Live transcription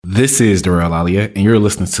This is Darrell Alia, and you're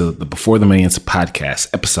listening to the Before the Millions podcast,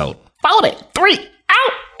 episode 43.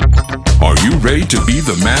 Out! Are you ready to be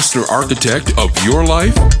the master architect of your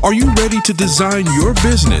life? Are you ready to design your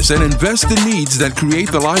business and invest the needs that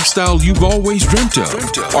create the lifestyle you've always dreamt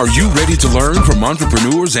of? Are you ready to learn from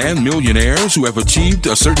entrepreneurs and millionaires who have achieved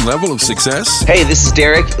a certain level of success? Hey, this is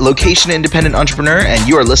Derek, location independent entrepreneur, and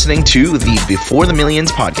you are listening to the Before the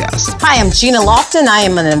Millions podcast. Hi, I'm Gina Lofton. I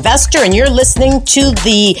am an investor, and you're listening to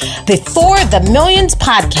the Before the Millions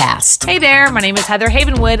podcast. Hey there, my name is Heather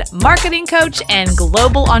Havenwood, marketing coach and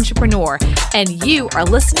global entrepreneur, and you are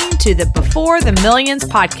listening to the Before the Millions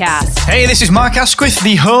podcast. Hey, this is Mark Asquith,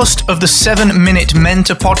 the host of the 7-Minute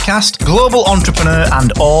Mentor podcast, global entrepreneur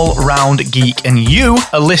and all-round geek, and you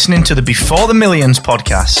are listening to the Before the Millions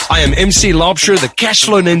podcast. I am MC Lobsher, the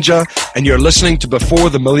Cashflow Ninja, and you're listening to Before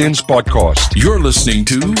the Millions podcast. You're listening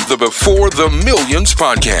to the Before the Millions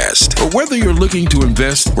podcast. But whether you're looking to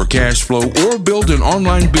invest for cash flow or build an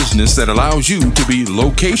online business that allows you to be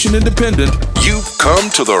location independent, you've come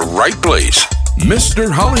to the right place. Mr.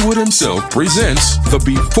 Hollywood himself presents the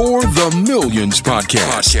Before the Millions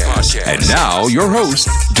podcast. And now your host,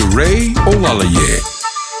 DeRay Olalaye.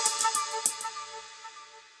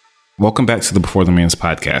 Welcome back to the Before the Millions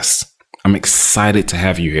podcast. I'm excited to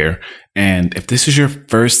have you here. And if this is your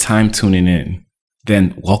first time tuning in,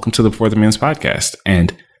 then welcome to the Before the Millions podcast.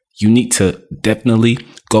 And you need to definitely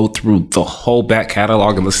go through the whole back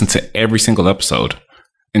catalog and listen to every single episode.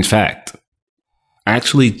 In fact, I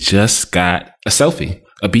actually just got a selfie,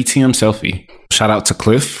 a BTM selfie. Shout out to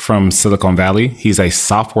Cliff from Silicon Valley. He's a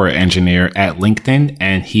software engineer at LinkedIn,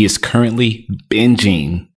 and he is currently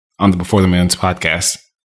binging on the Before the Millions podcast.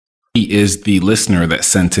 He is the listener that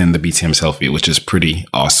sent in the BTM selfie, which is pretty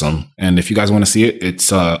awesome. And if you guys want to see it,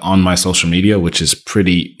 it's on my social media, which is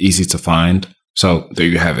pretty easy to find. So there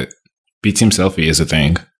you have it. BTM selfie is a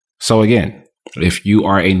thing. So again, if you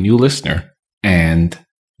are a new listener and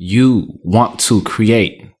you want to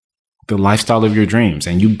create the lifestyle of your dreams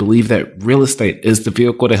and you believe that real estate is the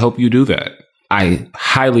vehicle to help you do that, I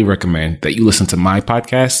highly recommend that you listen to my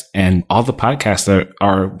podcast and all the podcasts that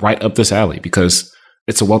are right up this alley, because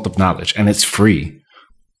it's a wealth of knowledge and it's free.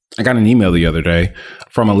 I got an email the other day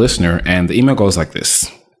from a listener, and the email goes like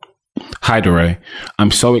this. Hi, DeRay.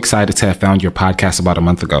 I'm so excited to have found your podcast about a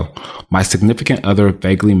month ago. My significant other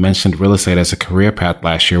vaguely mentioned real estate as a career path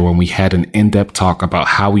last year when we had an in-depth talk about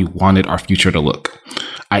how we wanted our future to look.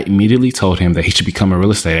 I immediately told him that he should become a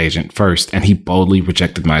real estate agent first, and he boldly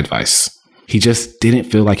rejected my advice. He just didn't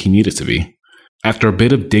feel like he needed to be. After a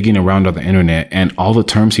bit of digging around on the internet and all the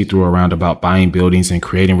terms he threw around about buying buildings and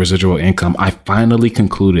creating residual income, I finally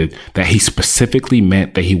concluded that he specifically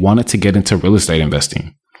meant that he wanted to get into real estate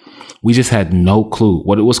investing. We just had no clue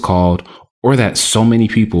what it was called or that so many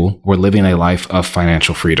people were living a life of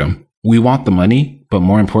financial freedom. We want the money, but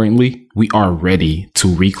more importantly, we are ready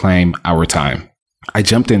to reclaim our time. I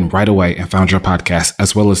jumped in right away and found your podcast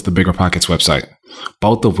as well as the Bigger Pockets website,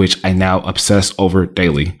 both of which I now obsess over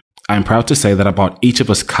daily. I'm proud to say that I bought each of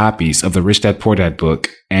us copies of the Rich Dad Poor Dad book,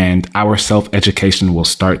 and our self-education will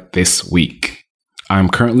start this week. I'm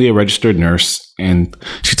currently a registered nurse, and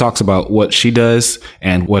she talks about what she does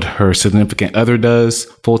and what her significant other does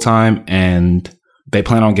full time. And they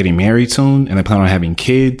plan on getting married soon, and they plan on having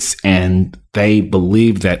kids. And they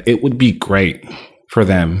believe that it would be great for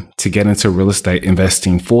them to get into real estate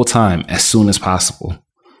investing full time as soon as possible.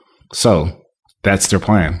 So that's their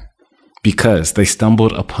plan, because they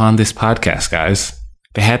stumbled upon this podcast, guys.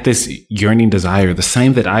 They had this yearning desire, the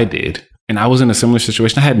same that I did. And I was in a similar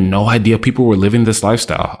situation. I had no idea people were living this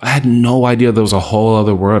lifestyle. I had no idea there was a whole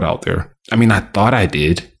other world out there. I mean, I thought I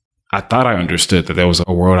did. I thought I understood that there was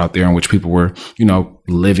a world out there in which people were,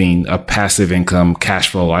 living a passive income, cash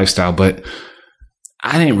flow lifestyle. But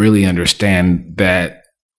I didn't really understand that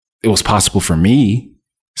it was possible for me.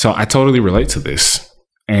 So I totally relate to this.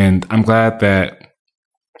 And I'm glad that,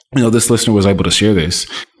 this listener was able to share this.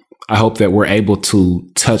 I hope that we're able to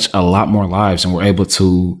touch a lot more lives, and we're able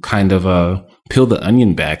to kind of peel the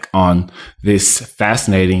onion back on this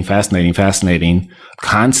fascinating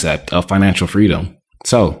concept of financial freedom.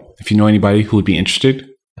 So if you know anybody who would be interested,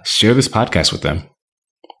 share this podcast with them.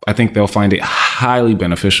 I think they'll find it highly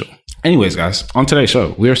beneficial. Anyways, guys, on today's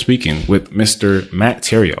show, we are speaking with Mr. Matt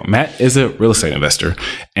Theriault. Matt is a real estate investor,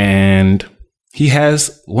 and he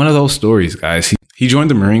has one of those stories, guys. He joined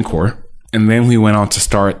the Marine Corps. And then we went on to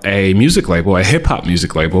start a music label, a hip hop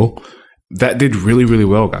music label that did really, really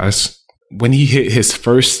well, guys. When he hit his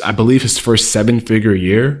first 7-figure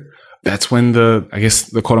year, that's when the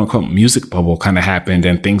quote unquote music bubble kind of happened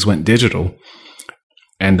and things went digital.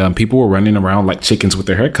 And people were running around like chickens with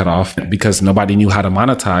their head cut off because nobody knew how to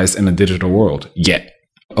monetize in the digital world yet.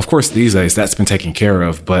 Of course, these days that's been taken care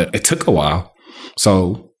of, but it took a while.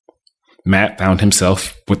 So Matt found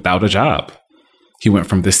himself without a job. He went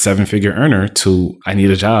from this 7-figure earner to I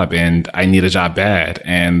need a job, and I need a job bad,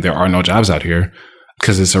 and there are no jobs out here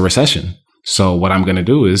because it's a recession. So what I'm going to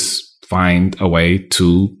do is find a way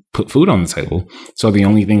to put food on the table. So the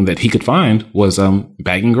only thing that he could find was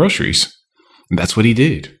bagging groceries. And that's what he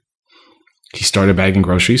did. He started bagging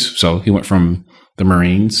groceries. So he went from the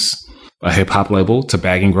Marines, a hip hop label, to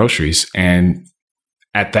bagging groceries. And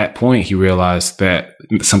at that point, he realized that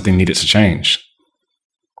something needed to change.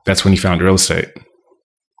 That's when he found real estate.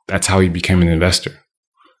 That's how he became an investor.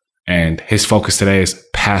 And his focus today is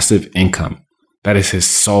passive income. That is his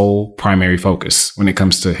sole primary focus when it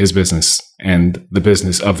comes to his business and the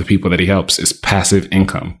business of the people that he helps is passive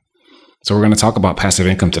income. So we're going to talk about passive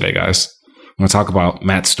income today, guys. I'm going to talk about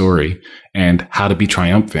Matt's story and how to be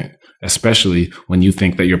triumphant, especially when you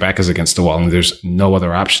think that your back is against the wall and there's no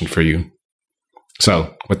other option for you.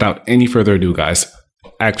 So without any further ado, guys,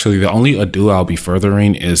 actually, the only ado I'll be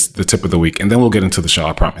furthering is the tip of the week, and then we'll get into the show,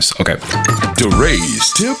 I promise. Okay.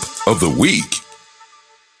 DeRay's tip of the week.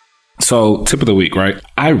 So tip of the week, right?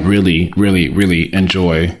 I really, really, really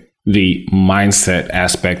enjoy the mindset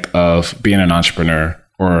aspect of being an entrepreneur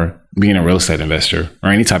or being a real estate investor or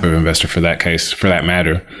any type of investor for that case, for that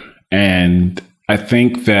matter. And I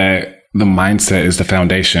think that the mindset is the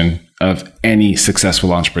foundation of any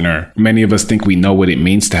successful entrepreneur. Many of us think we know what it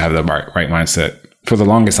means to have the right mindset. For the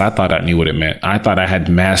longest, I thought I knew what it meant. I thought I had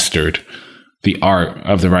mastered the art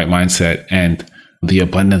of the right mindset and the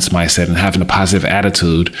abundance mindset and having a positive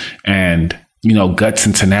attitude and, guts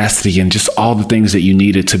and tenacity and just all the things that you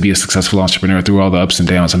needed to be a successful entrepreneur through all the ups and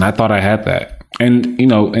downs. And I thought I had that. And,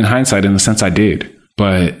 in hindsight, in the sense I did.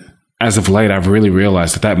 But as of late, I've really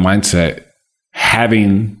realized that mindset,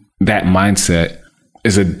 having that mindset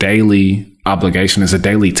is a daily obligation, is a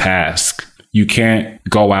daily task. You can't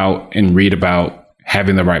go out and read about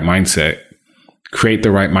having the right mindset, create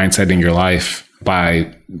the right mindset in your life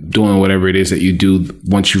by doing whatever it is that you do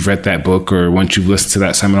once you've read that book or once you've listened to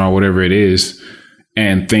that seminar, whatever it is,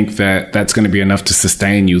 and think that that's going to be enough to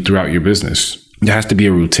sustain you throughout your business. There has to be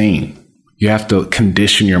a routine. You have to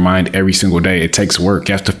condition your mind every single day. It takes work.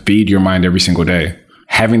 You have to feed your mind every single day.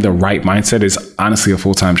 Having the right mindset is honestly a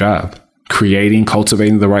full-time job.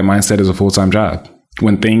 Cultivating the right mindset is a full-time job.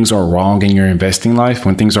 When things are wrong in your investing life,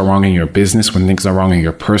 when things are wrong in your business, when things are wrong in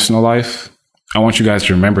your personal life, I want you guys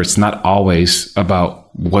to remember it's not always about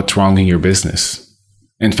what's wrong in your business.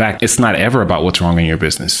 In fact, it's not ever about what's wrong in your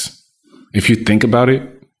business. If you think about it,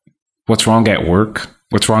 what's wrong at work,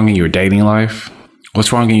 what's wrong in your dating life,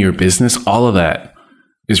 what's wrong in your business, all of that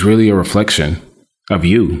is really a reflection of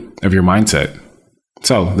you, of your mindset.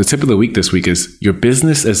 So the tip of the week this week is your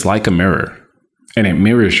business is like a mirror and it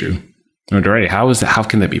mirrors you. DeRay, how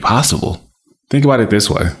can that be possible? Think about it this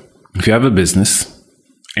way. If you have a business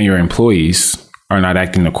and your employees are not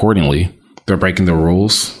acting accordingly, they're breaking the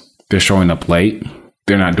rules, they're showing up late,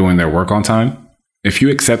 they're not doing their work on time. If you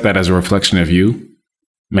accept that as a reflection of you,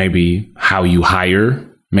 maybe how you hire,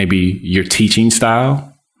 maybe your teaching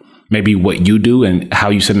style, maybe what you do and how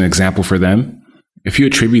you set an example for them. If you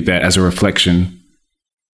attribute that as a reflection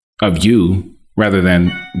of you rather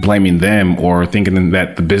than blaming them or thinking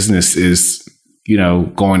that the business is,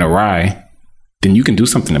 going awry, then you can do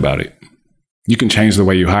something about it. You can change the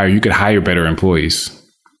way you hire. You could hire better employees.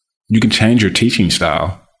 You can change your teaching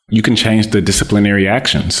style. You can change the disciplinary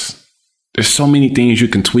actions. There's so many things you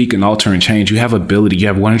can tweak and alter and change. You have ability. You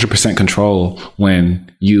have 100% control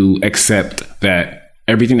when you accept that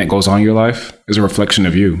everything that goes on in your life is a reflection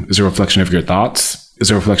of you, is a reflection of your thoughts,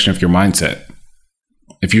 is a reflection of your mindset.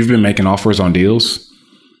 If you've been making offers on deals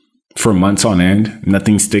for months on end,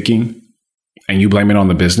 nothing's sticking, and you blame it on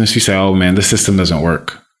the business, you say, oh man, the system doesn't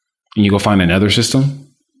work. And you go find another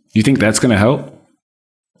system. You think that's going to help?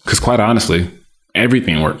 Because quite honestly,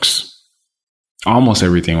 everything works. Almost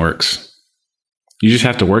everything works. You just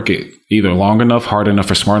have to work it either long enough, hard enough,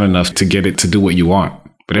 or smart enough to get it to do what you want.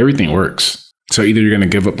 But everything works. So either you're going to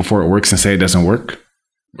give up before it works and say it doesn't work,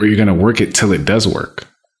 or you're going to work it till it does work.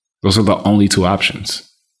 Those are the only two options.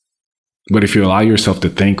 But if you allow yourself to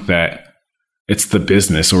think that it's the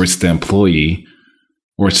business or it's the employee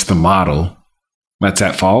or it's the model that's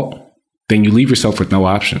at fault, then you leave yourself with no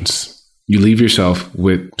options. You leave yourself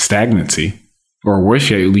with stagnancy, or worse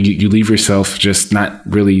yet, you leave yourself just not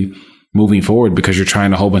really moving forward because you're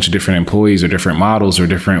trying a whole bunch of different employees or different models or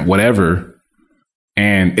different whatever.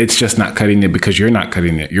 And it's just not cutting it because you're not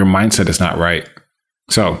cutting it. Your mindset is not right.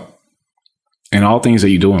 So in all things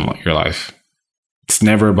that you do in your life, It's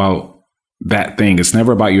never about that thing. It's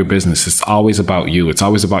never about your business. It's always about you. It's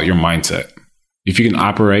always about your mindset. If you can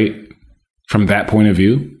operate from that point of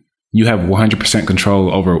view, you have 100% control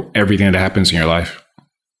over everything that happens in your life,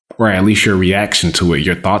 or at least your reaction to it,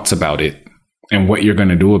 your thoughts about it, and what you're going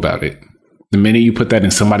to do about it. The minute you put that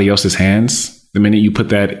in somebody else's hands, the minute you put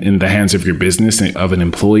that in the hands of your business, of an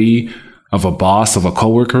employee, of a boss, of a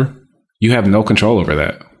coworker, you have no control over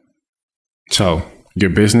that. So your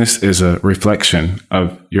business is a reflection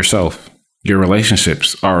of yourself. Your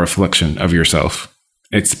relationships are a reflection of yourself.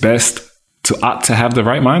 It's best to opt to have the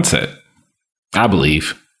right mindset, I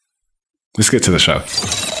believe. Let's get to the show.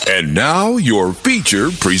 And now your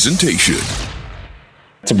feature presentation.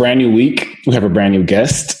 It's a brand new week. We have a brand new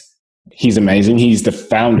guest. He's amazing. He's the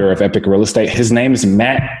founder of Epic Real Estate. His name is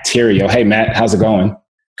Matt Theriault. Hey, Matt, how's it going?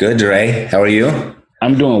 Good, Dre. How are you?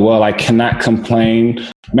 I'm doing well. I cannot complain.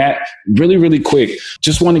 Matt, really, really quick,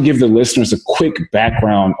 just want to give the listeners a quick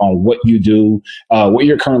background on what you do, what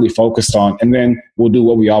you're currently focused on, and then we'll do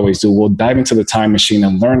what we always do. We'll dive into the time machine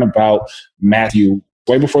and learn about Matthew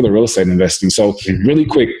way before the real estate investing. So really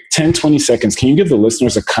quick, 10, 20 seconds. Can you give the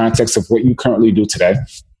listeners a context of what you currently do today?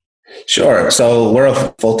 Sure. So we're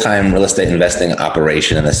a full-time real estate investing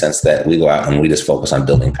operation in the sense that we go out and we just focus on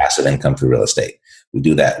building passive income through real estate. We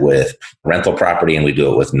do that with rental property and we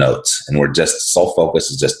do it with notes. And we're just sole focus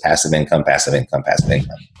is just passive income, passive income, passive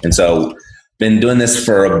income. And so been doing this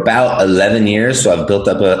for about 11 years. So I've built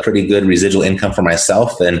up a pretty good residual income for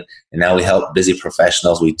myself. And now we help busy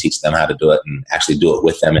professionals. We teach them how to do it and actually do it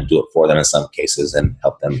with them and do it for them in some cases and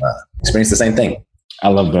help them experience the same thing. I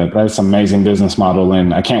love that. That's an amazing business model.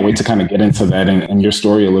 And I can't wait to kind of get into that and your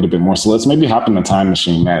story a little bit more. So let's maybe hop in the time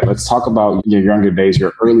machine, Matt. Let's talk about your younger days,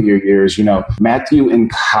 your earlier years. You know, Matthew in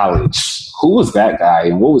college. Who was that guy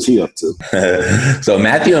and what was he up to? So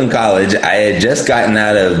Matthew in college, I had just gotten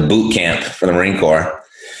out of boot camp for the Marine Corps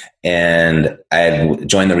and I had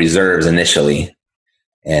joined the reserves initially.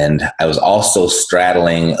 And I was also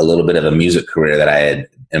straddling a little bit of a music career that I had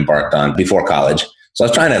embarked on before college. So I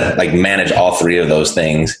was trying to manage all three of those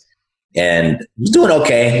things and was doing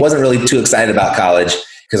okay. Wasn't really too excited about college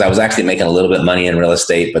because I was actually making a little bit of money in real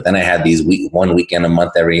estate. But then I had these one weekend a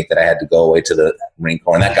month that I had to go away to the Marine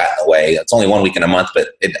Corps, and that got in the way. It's only 1 weekend a month,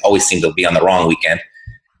 but it always seemed to be on the wrong weekend.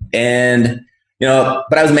 And,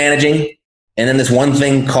 but I was managing. And then this one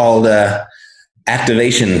thing called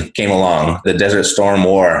activation came along, the Desert Storm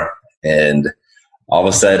War. And all of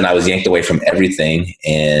a sudden I was yanked away from everything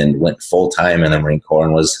and went full-time in the Marine Corps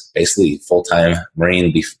and was basically full-time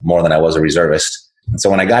Marine more than I was a reservist. And so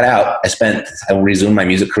when I got out, I resumed my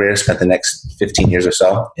music career, spent the next 15 years or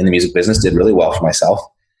so in the music business, did really well for myself.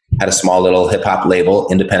 Had a small little hip hop label,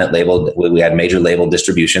 independent label. We had major label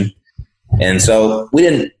distribution. And so we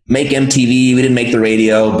didn't make MTV, we didn't make the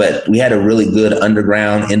radio, but we had a really good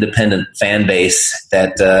underground independent fan base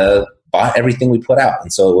that bought everything we put out.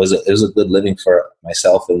 And so it was a good living for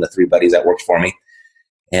myself and the three buddies that worked for me.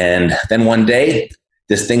 And then one day,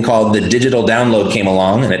 this thing called the digital download came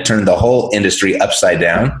along and it turned the whole industry upside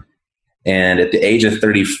down. And at the age of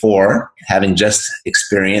 34, having just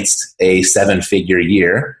experienced a 7-figure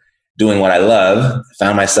year doing what I love,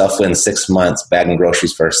 found myself in 6 months bagging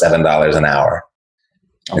groceries for $7 an hour.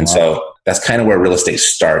 Oh, and wow. So that's kind of where real estate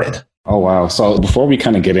started. Oh, wow. So before we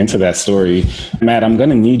kind of get into that story, Matt, I'm going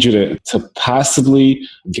to need you to possibly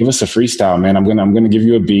give us a freestyle, man. I'm going to give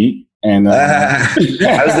you a beat. And I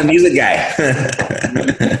was the music guy.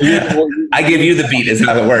 I give you the beat is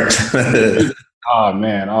how it works. Oh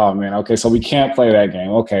man. Okay. So we can't play that game.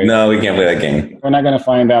 Okay. No, we can't play that game. We're not going to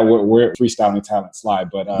find out where freestyling talents lie,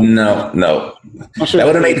 but no. Sure. That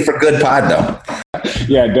would have made it for good pod though.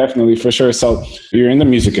 Yeah, definitely. For sure. So you're in the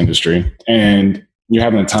music industry and you're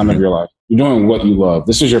having the time of your life. You're doing what you love.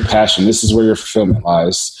 This is your passion. This is where your fulfillment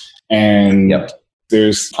lies. And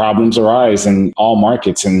there's problems arise in all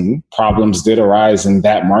markets, and problems did arise in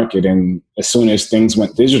that market. And as soon as things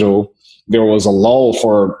went digital, there was a lull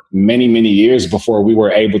for many, many years before we were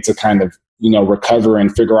able to kind of, recover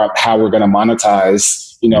and figure out how we're going to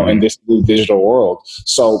monetize, in this new digital world.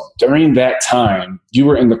 So during that time, you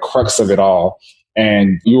were in the crux of it all.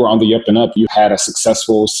 And you were on the up and up. You had a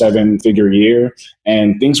successful 7-figure year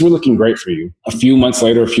and things were looking great for you. A few months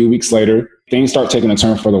later, a few weeks later, things start taking a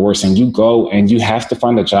turn for the worse and you go and you have to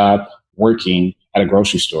find a job working at a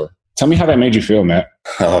grocery store. Tell me how that made you feel, Matt.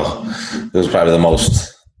 Oh, it was probably the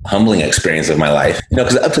most humbling experience of my life.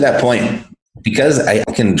 Because up to that point, because I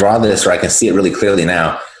can draw this or I can see it really clearly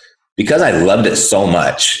now, because I loved it so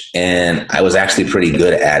much and I was actually pretty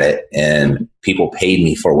good at it and people paid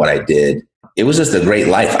me for what I did. it was just a great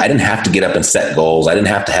life. I didn't have to get up and set goals. I didn't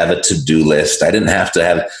have to have a to-do list. I didn't have to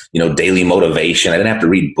have, daily motivation. I didn't have to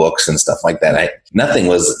read books and stuff like that. Nothing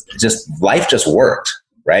was just, life just worked,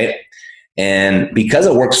 right? And because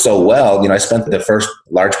it worked so well, I spent the first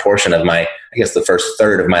large portion of the first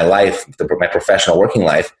third of my life, my professional working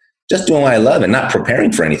life, just doing what I love and not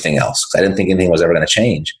preparing for anything else, because I didn't think anything was ever going to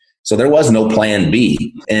change. So there was no plan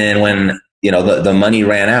B. And when, the money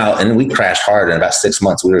ran out and we crashed hard, in about 6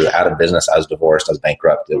 months, we were out of business. I was divorced. I was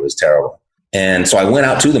bankrupt. It was terrible. And so I went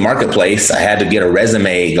out to the marketplace. I had to get a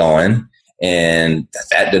resume going, and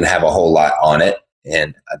that didn't have a whole lot on it.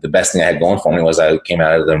 And the best thing I had going for me was I came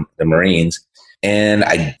out of the Marines, and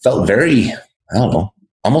I felt very,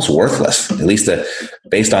 almost worthless, at least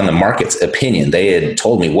based on the market's opinion. They had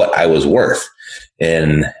told me what I was worth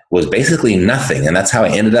and was basically nothing. And that's how I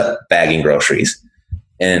ended up bagging groceries.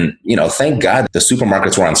 And, thank God the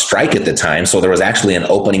supermarkets were on strike at the time. So there was actually an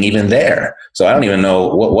opening even there. So I don't even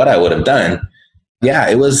know what I would have done. Yeah,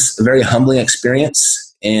 it was a very humbling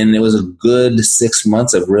experience. And it was a good 6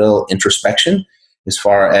 months of real introspection as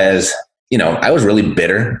far as, I was really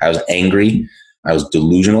bitter. I was angry. I was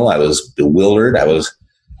delusional. I was bewildered. I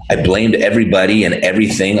blamed everybody and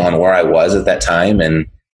everything on where I was at that time. And,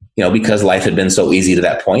 because life had been so easy to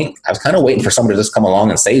that point, I was kind of waiting for someone to just come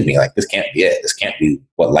along and save me. Like, this can't be it. This can't be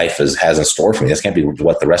what life has in store for me. This can't be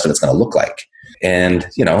what the rest of it's going to look like. And,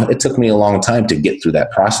 it took me a long time to get through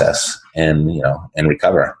that process and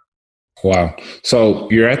recover. Wow. So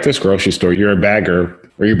you're at this grocery store, you're a bagger,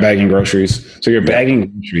 or you're bagging groceries. So you're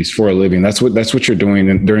bagging groceries for a living. That's what you're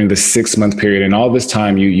doing during the 6 month period. And all this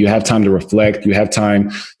time, you have time to reflect. You have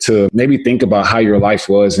time to maybe think about how your life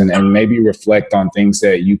was and maybe reflect on things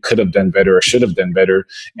that you could have done better or should have done better.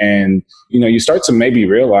 And, you start to maybe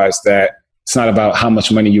realize that it's not about how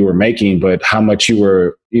much money you were making, but how much you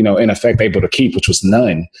were, in effect, able to keep, which was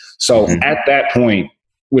none. So at that point,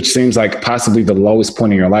 which seems like possibly the lowest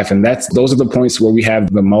point in your life. And those are the points where we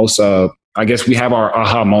have the most, we have our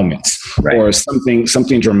aha moments, right? Or something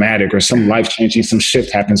dramatic or some life-changing, some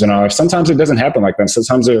shift happens in our life. Sometimes it doesn't happen like that.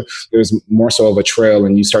 Sometimes there's more so of a trail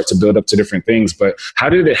and you start to build up to different things. But how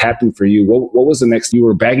did it happen for you? What was the next? You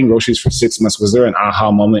were bagging groceries for 6 months. Was there an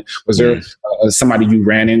aha moment? Was there somebody you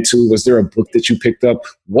ran into? Was there a book that you picked up?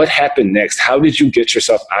 What happened next? How did you get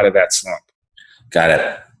yourself out of that slump? Got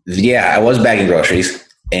it. Yeah, I was bagging groceries.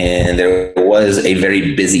 And there was a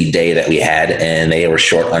very busy day that we had, and they were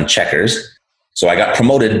short on checkers. So I got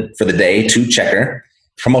promoted for the day to checker.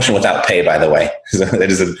 Promotion without pay, by the way. That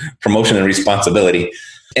is a promotion and responsibility.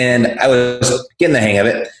 And I was getting the hang of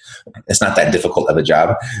it. It's not that difficult of a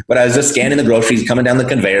job. But I was just scanning the groceries, coming down the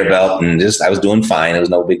conveyor belt, and I was doing fine. It was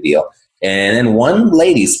no big deal. And then one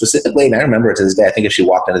lady, specifically, and I remember it to this day, I think if she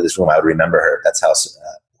walked into this room, I would remember her. That's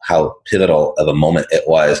how pivotal of a moment it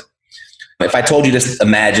was. If I told you, just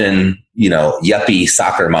imagine, yuppie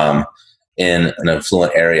soccer mom in an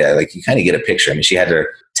affluent area, like you kind of get a picture. I mean, she had her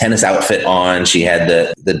tennis outfit on, she had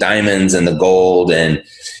the diamonds and the gold, and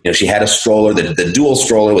she had a stroller, the dual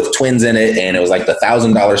stroller with twins in it, and it was like the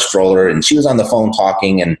 $1,000 stroller, and she was on the phone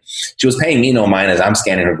talking, and she was paying me no mind as I'm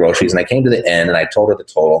scanning her groceries. And I came to the end and I told her the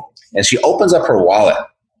total, and she opens up her wallet,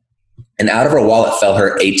 and out of her wallet fell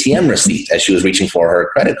her ATM receipt as she was reaching for her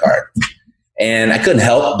credit card. And I couldn't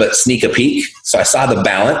help but sneak a peek. So I saw the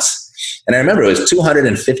balance. And I remember it was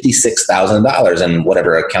 $256,000 in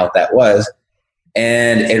whatever account that was.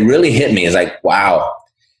 And it really hit me. It's like, wow.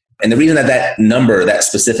 And the reason that number, that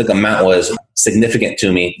specific amount was significant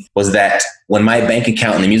to me was that when my bank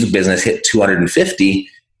account in the music business hit 250,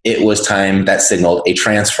 it was time that signaled a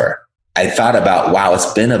transfer. I thought about, wow,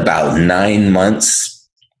 it's been about 9 months,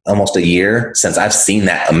 almost a year since I've seen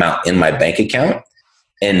that amount in my bank account.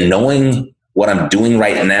 And knowing what I'm doing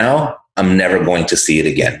right now, I'm never going to see it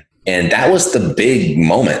again. And that was the big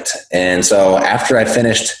moment. And so after I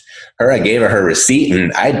finished her, I gave her receipt,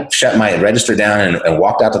 and I shut my register down and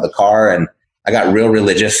walked out to the car, and I got real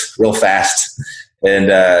religious real fast and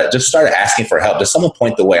just started asking for help. Does someone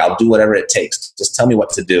point the way? I'll do whatever it takes. Just tell me what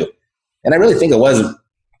to do. And I really think it was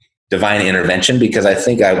divine intervention, because I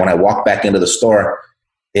think when I walked back into the store,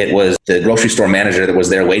 it was the grocery store manager that was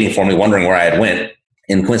there waiting for me, wondering where I had went.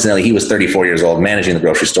 And coincidentally, he was 34 years old managing the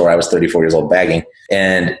grocery store. I was 34 years old bagging.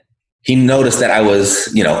 And he noticed that I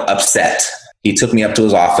was, upset. He took me up to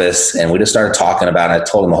his office and we just started talking about it. I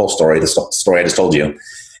told him the whole story, the story I just told you.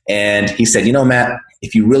 And he said, Matt,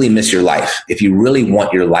 if you really miss your life, if you really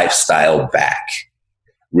want your lifestyle back,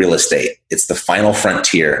 real estate, it's the final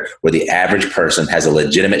frontier where the average person has a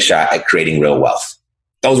legitimate shot at creating real wealth.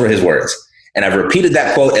 Those were his words. And I've repeated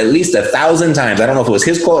that quote at least 1,000 times. I don't know if it was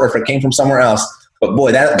his quote or if it came from somewhere else. But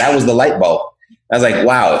boy, that was the light bulb. I was like,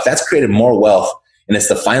 wow, if that's created more wealth and it's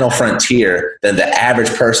the final frontier than the average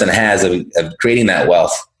person has of creating that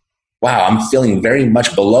wealth, wow, I'm feeling very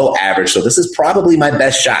much below average. So this is probably my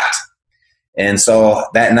best shot. And so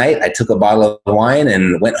that night I took a bottle of wine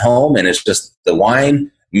and went home, and it's just the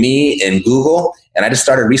wine, me, and Google. And I just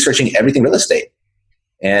started researching everything real estate.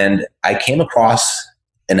 And I came across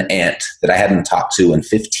an aunt that I hadn't talked to in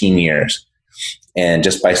 15 years. And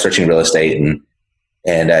just by searching real estate,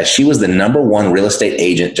 and she was the number one real estate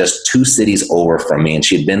agent just 2 cities over from me. And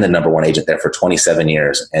she had been the number one agent there for 27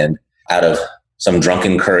 years. And out of some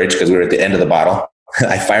drunken courage, because we were at the end of the bottle,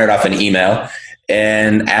 I fired off an email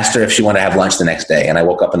and asked her if she wanted to have lunch the next day. And I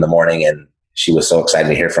woke up in the morning and she was so excited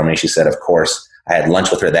to hear from me. She said, of course. I had lunch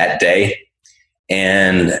with her that day,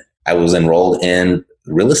 and I was enrolled in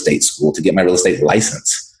real estate school to get my real estate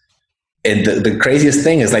license. And the craziest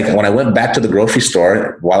thing is, like, when I went back to the grocery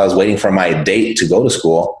store while I was waiting for my date to go to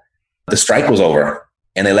school, the strike was over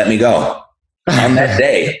and they let me go on that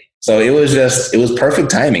day. So it was perfect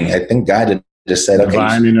timing. I think God had just said, okay,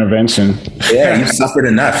 divine intervention. Yeah, you've suffered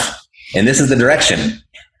enough and this is the direction.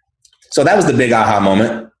 So that was the big aha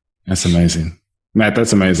moment. That's amazing. Matt,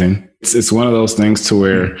 that's amazing. It's one of those things to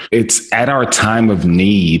where it's at our time of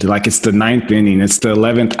need. Like, it's the 9th inning, it's the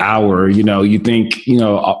 11th hour. You know, you think, you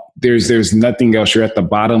know, there's nothing else. You're at the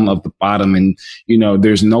bottom of the bottom, and, you know,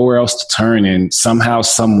 there's nowhere else to turn. And somehow,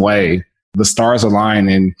 some way, the stars align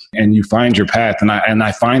and you find your path. And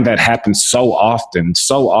I find that happens so often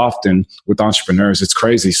with entrepreneurs. It's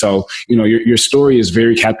crazy. So, you know, your story is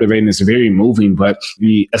very captivating. It's very moving, but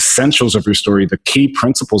the essentials of your story, the key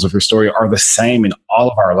principles of your story are the same in all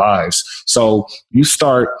of our lives. So you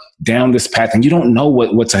start down this path and you don't know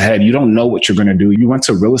what's ahead. You don't know what you're going to do. You went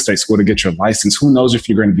to real estate school to get your license. Who knows if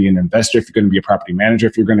you're going to be an investor, if you're going to be a property manager,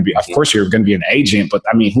 if you're going to be, of course, you're going to be an agent, but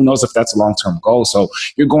I mean, who knows if that's a long-term goal? So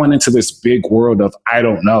you're going into this big world of, I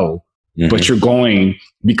don't know, but you're going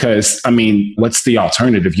because, I mean, what's the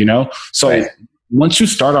alternative, you know? So once you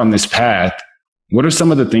start on this path, what are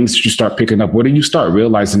some of the things that you start picking up? What do you start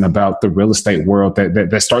realizing about the real estate world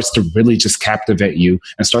that starts to really just captivate you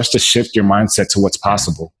and starts to shift your mindset to what's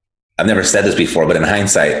possible? I've never said this before, but in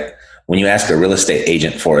hindsight, when you ask a real estate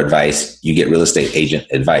agent for advice, you get real estate agent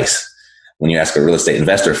advice. When you ask a real estate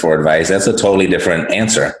investor for advice, that's a totally different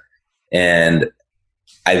answer. And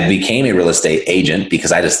I became a real estate agent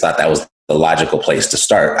because I just thought that was the logical place to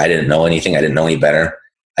start. I didn't know anything. I didn't know any better.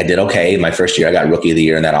 I did okay. My first year, I got Rookie of the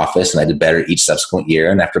Year in that office, and I did better each subsequent year.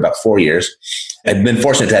 And after about 4 years, I've been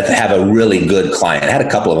fortunate to have a really good client. I had a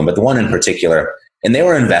couple of them, but the one in particular, and they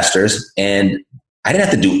were investors, and I didn't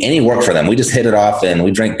have to do any work for them. We just hit it off and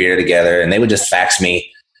we drank beer together, and they would just fax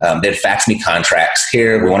me. They'd fax me contracts.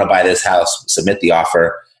 Here, we want to buy this house, submit the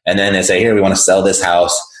offer. And then they say, here, we want to sell this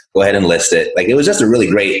house. Go ahead and list it. Like, it was just a really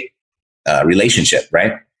great relationship,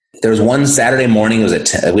 right? There was one Saturday morning,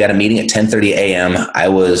 we had a meeting at 10:30 a.m. I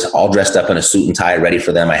was all dressed up in a suit and tie, ready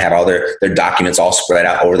for them. I had all their documents all spread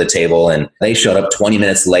out over the table, and they showed up 20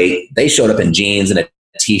 minutes late. They showed up in jeans and a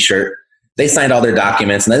t-shirt. They signed all their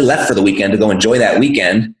documents and they left for the weekend to go enjoy that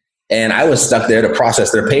weekend. And I was stuck there to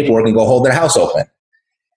process their paperwork and go hold their house open.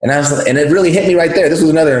 And it really hit me right there. This was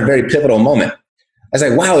another very pivotal moment. I was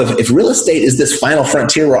like, wow, if real estate is this final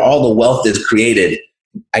frontier where all the wealth is created,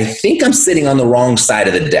 I think I'm sitting on the wrong side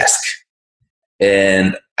of the desk.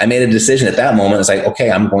 And I made a decision at that moment. It's like, okay,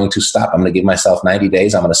 I'm going to stop. I'm going to give myself 90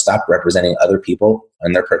 days. I'm going to stop representing other people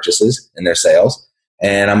and their purchases and their sales.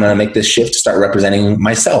 And I'm going to make this shift to start representing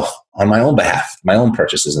myself on my own behalf, my own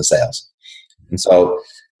purchases and sales. And so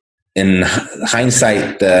in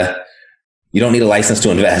hindsight, you don't need a license to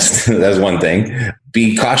invest. That's one thing.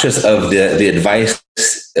 Be cautious of the advice,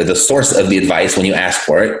 the source of the advice when you ask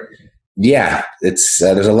for it. Yeah, it's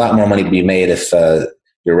there's a lot more money to be made if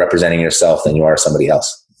you're representing yourself than you are somebody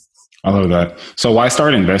else. I love that. So why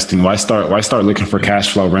start investing? Why start looking for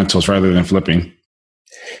cash flow rentals rather than flipping?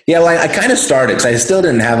 Yeah, well, I kind of started because I still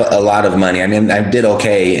didn't have a lot of money. I mean, I did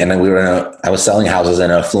okay, and I was selling houses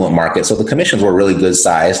in an affluent market, so the commissions were really good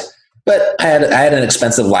size. But I had an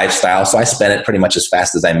expensive lifestyle, so I spent it pretty much as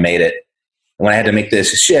fast as I made it. And when I had to make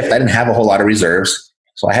this shift, I didn't have a whole lot of reserves,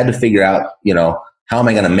 so I had to figure out, how am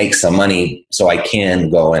I going to make some money so I can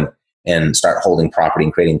go and start holding property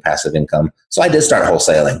and creating passive income. So I did start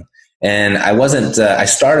wholesaling, and I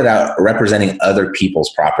started out representing other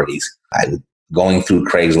people's properties. Going through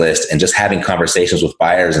Craigslist and just having conversations with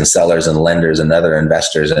buyers and sellers and lenders and other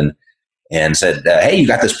investors and said, hey, you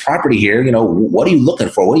got this property here. What are you looking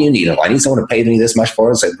for? What do you need? I need someone to pay me this much for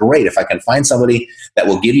it. I said, great. If I can find somebody that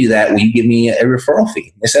will give you that, will you give me a referral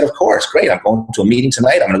fee? They said, of course. Great. I'm going to a meeting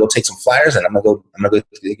tonight. I'm going to go take some flyers and I'm going to go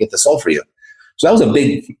get this sold for you. So that was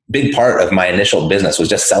a big part of my initial business, was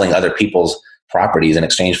just selling other people's properties in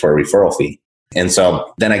exchange for a referral fee. And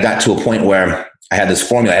so then I got to a point where I had this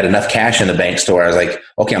formula. I had enough cash in the bank store. I was like,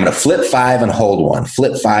 okay, I'm going to flip 5 and hold 1,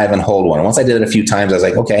 flip 5 and hold 1. And once I did it a few times, I was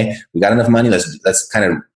like, okay, we got enough money. Let's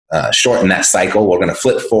kind of shorten that cycle. We're going to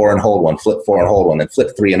flip 4 and hold 1, flip 4 and hold 1, and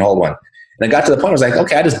flip 3 and hold 1. And I got to the point where I was like,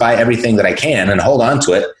 okay, I just buy everything that I can and hold on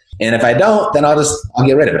to it. And if I don't, then I'll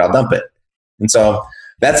get rid of it. I'll dump it. And so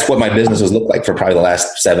that's what my business has looked like for probably the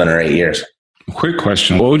last 7 or 8 years. Quick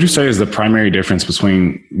question. What would you say is the primary difference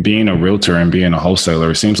between being a realtor and being a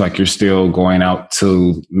wholesaler? It seems like you're still going out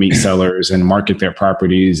to meet sellers and market their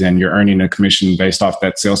properties, and you're earning a commission based off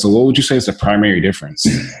that sale. So what would you say is the primary difference?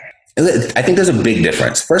 I think there's a big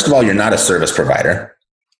difference. First of all, you're not a service provider,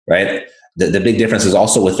 right? The big difference is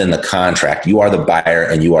also within the contract. You are the buyer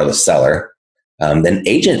and you are the seller. Then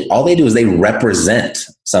agent, all they do is they represent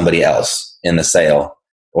somebody else in the sale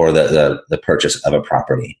or the purchase of a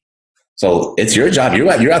property. So it's your job.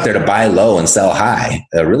 You're out there to buy low and sell high.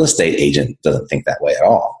 A real estate agent doesn't think that way at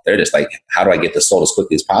all. They're just like, how do I get this sold as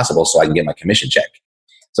quickly as possible so I can get my commission check?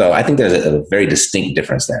 So I think there's a very distinct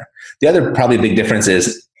difference there. The other probably big difference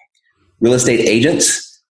is real estate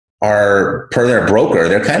agents are, per their broker,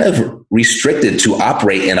 they're kind of restricted to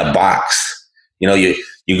operate in a box. You know,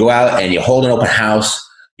 you go out and you hold an open house.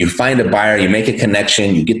 You find a buyer, you make a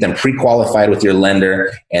connection, you get them pre-qualified with your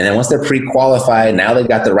lender. And then once they're pre-qualified, now they've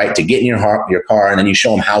got the right to get in your car, and then you show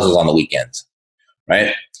them houses on the weekends,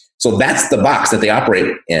 right? So that's the box that they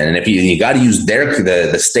operate in. And if you got to use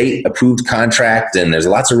the state approved contract, and there's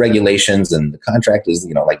lots of regulations, and the contract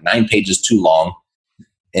is, like 9 pages too long.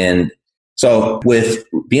 And so with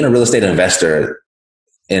being a real estate investor,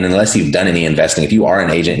 and unless you've done any investing, if you are an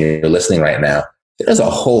agent and you're listening right now, there's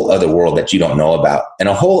a whole other world that you don't know about, and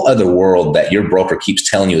a whole other world that your broker keeps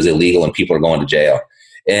telling you is illegal and people are going to jail.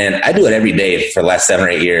 And I do it every day for the last 7 or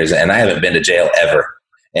 8 years, and I haven't been to jail ever.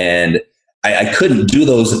 And I couldn't do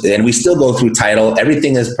those. And we still go through title.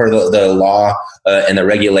 Everything is per the law and the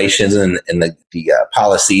regulations and the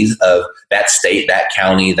policies of that state, that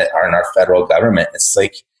county, that are in our federal government. It's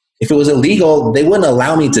like, if it was illegal, they wouldn't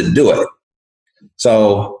allow me to do it.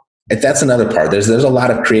 So that's another part. There's a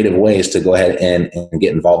lot of creative ways to go ahead and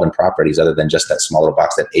get involved in properties other than just that small little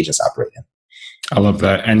box that agents operate in. I love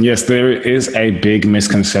that. And yes, there is a big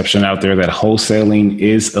misconception out there that wholesaling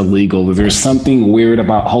is illegal. There's something weird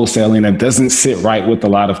about wholesaling that doesn't sit right with a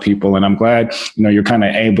lot of people. And I'm glad, you're kind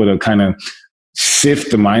of able to kind of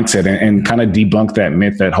shift the mindset and kind of debunk that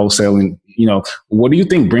myth that wholesaling, what do you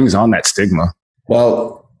think brings on that stigma?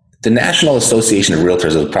 Well, the National Association of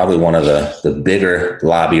Realtors is probably one of the bigger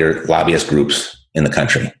lobbyist groups in the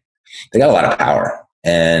country. They got a lot of power,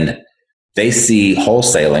 and they see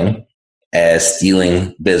wholesaling as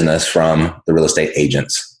stealing business from the real estate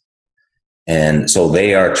agents. And so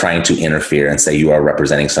they are trying to interfere and say you are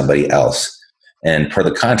representing somebody else. And per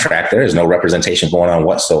the contract, there is no representation going on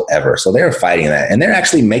whatsoever. So they're fighting that, and they're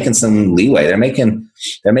actually making some leeway. They're making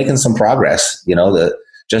some progress.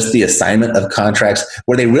 Just the assignment of contracts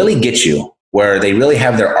where they really get you, where they really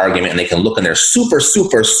have their argument and they can look in their super,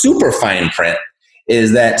 super, super fine print,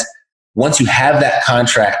 is that once you have that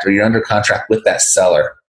contract or you're under contract with that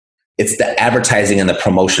seller, it's the advertising and the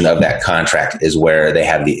promotion of that contract is where they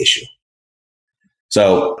have the issue.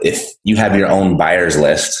 So if you have your own buyer's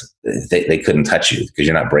list, they couldn't touch you because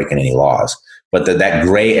you're not breaking any laws. But that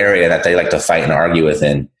gray area that they like to fight and argue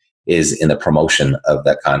within is in the promotion of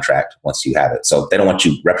that contract once you have it. So they don't want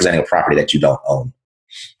you representing a property that you don't own.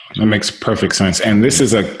 That makes perfect sense. And this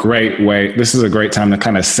is a great time to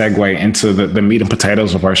kind of segue into the meat and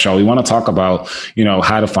potatoes of our show. We want to talk about,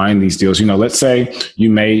 how to find these deals. Let's say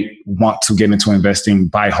you may want to get into investing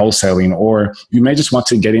by wholesaling, or you may just want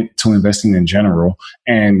to get into investing in general,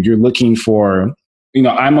 and you're looking for,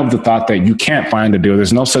 I'm of the thought that you can't find a deal.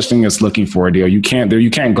 There's no such thing as looking for a deal. You can't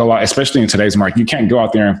go out, especially in today's market, you can't go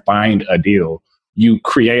out there and find a deal. You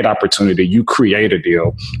create opportunity. You create a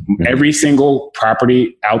deal. Mm-hmm. Every single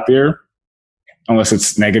property out there, unless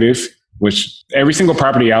it's negative, which every single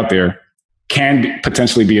property out there can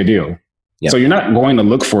potentially be a deal. Yep. So you're not going to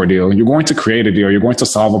look for a deal. You're going to create a deal. You're going to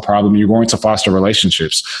solve a problem. You're going to foster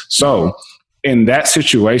relationships. So in that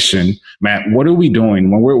situation, Matt, what are we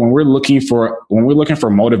doing when we're looking for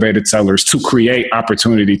motivated sellers to create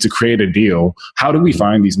opportunity, to create a deal? How do we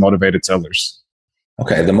find these motivated sellers?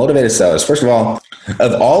 Okay, the motivated sellers. First of all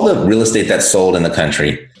the real estate that's sold in the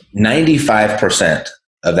country, 95%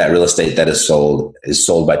 of that real estate that is sold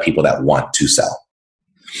by people that want to sell.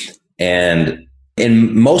 And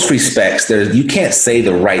in most respects, you can't say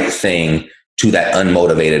the right thing to that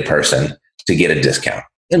unmotivated person to get a discount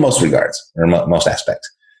in most regards or most aspects.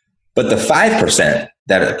 But the 5%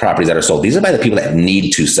 that are properties that are sold, these are by the people that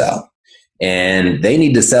need to sell. And they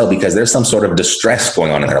need to sell because there's some sort of distress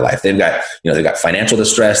going on in their life. They've got financial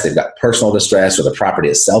distress, they've got personal distress, or the property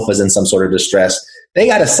itself is in some sort of distress. They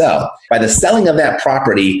got to sell. By the selling of that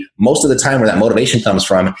property, most of the time where that motivation comes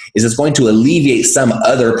from is it's going to alleviate some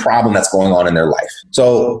other problem that's going on in their life.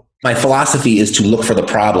 So my philosophy is to look for the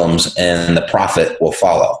problems and the profit will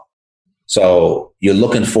follow. So you're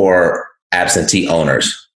looking for absentee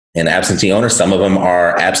owners. And absentee owners, some of them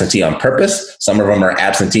are absentee on purpose. Some of them are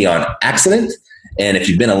absentee on accident. And if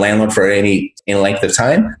you've been a landlord for any length of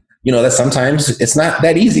time, you know that sometimes it's not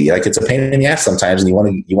that easy. Like it's a pain in the ass sometimes, and you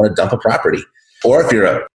want to dump a property. Or if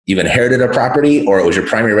you've inherited a property, or it was your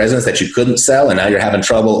primary residence that you couldn't sell, and now you're having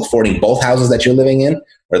trouble affording both houses that you're living in,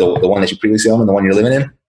 or the one that you previously owned and the one you're living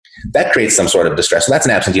in, that creates some sort of distress. So that's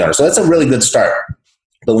an absentee owner. So that's a really good start.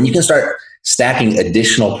 But when you can start stacking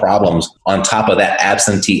additional problems on top of that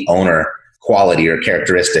absentee owner quality or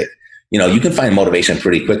characteristic, you can find motivation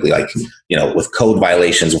pretty quickly, like, with code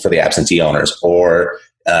violations for the absentee owners, or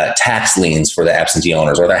tax liens for the absentee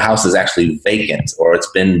owners, or their house is actually vacant, or it's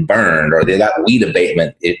been burned, or they got weed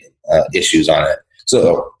abatement issues on it.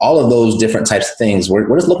 So all of those different types of things,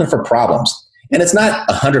 we're just looking for problems. And it's not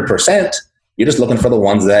 100%. You're just looking for the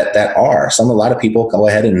ones that are. A lot of people go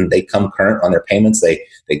ahead and they come current on their payments. They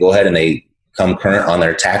go ahead and they come current on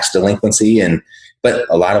their tax delinquency, but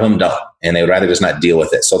a lot of them don't, and they would rather just not deal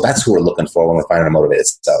with it. So that's who we're looking for when we're finding a motivated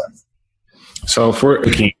seller. So if we're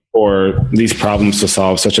looking for these problems to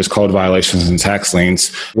solve, such as code violations and tax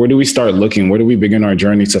liens, where do we start looking? Where do we begin our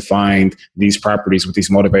journey to find these properties with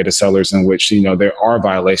these motivated sellers in which, there are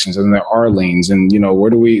violations and there are liens? And, are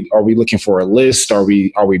we looking for a list? Are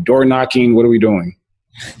we door knocking? What are we doing?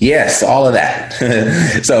 Yes, all of that.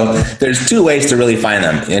 So there's two ways to really find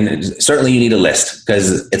them. And certainly you need a list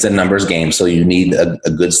because it's a numbers game. So you need a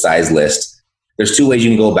good size list. There's two ways you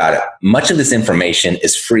can go about it. Much of this information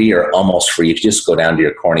is free or almost free. If you just go down to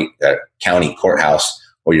your county courthouse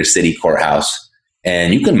or your city courthouse,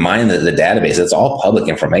 and you can mine the database. It's all public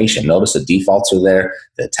information. Notice the defaults are there.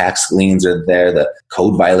 The tax liens are there. The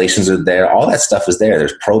code violations are there. All that stuff is there.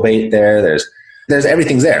 There's probate there. There's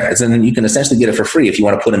everything's there. And you can essentially get it for free if you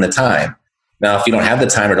want to put in the time. Now, if you don't have the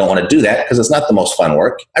time or don't want to do that, because it's not the most fun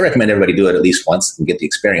work, I recommend everybody do it at least once and get the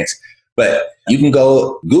experience. But you can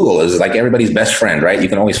go, Google is like everybody's best friend, right? You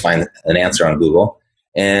can always find an answer on Google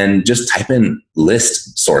and just type in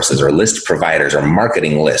list sources or list providers or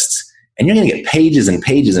marketing lists. And you're going to get pages and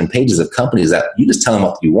pages and pages of companies that you just tell them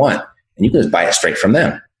what you want and you can just buy it straight from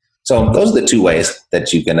them. So those are the two ways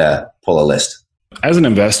that you can pull a list. As an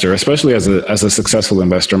investor, especially as a successful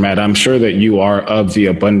investor, Matt, I'm sure that you are of the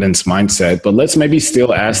abundance mindset, but let's maybe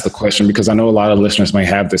still ask the question, because I know a lot of listeners may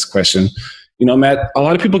have this question. Matt, a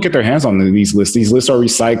lot of people get their hands on these lists. These lists are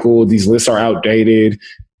recycled. These lists are outdated.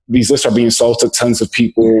 These lists are being sold to tons of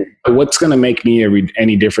people. What's going to make me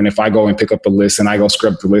any different if I go and pick up the list and I go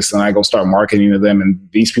scrub the list and I go start marketing to them, and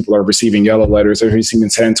these people are receiving yellow letters, they're receiving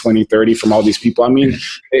 10, 20, 30 from all these people? I mean,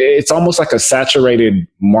 it's almost like a saturated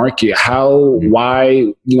market. How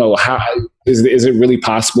is it really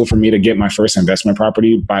possible for me to get my first investment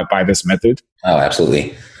property by this method? Oh,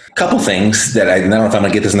 absolutely. A couple things that I don't know if I'm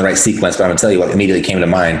going to get this in the right sequence, but I'm going to tell you what immediately came to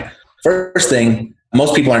mind. First thing,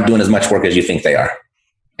 most people aren't doing as much work as you think they are.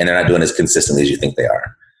 And they're not doing as consistently as you think they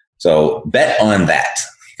are. So bet on that.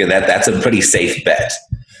 Okay, that's a pretty safe bet.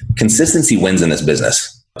 Consistency wins in this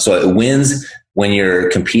business. So it wins when you're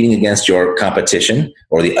competing against your competition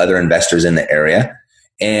or the other investors in the area.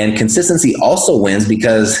 And consistency also wins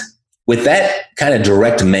because with that kind of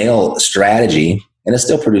direct mail strategy, and it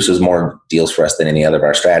still produces more deals for us than any other of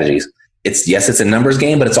our strategies, it's a numbers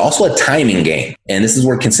game, but it's also a timing game. And this is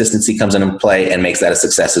where consistency comes into play and makes that a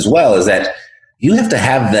success as well, is that you have to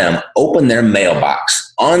have them open their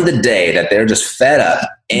mailbox on the day that they're just fed up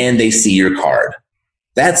and they see your card.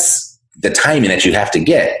 That's the timing that you have to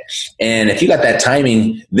get. And if you got that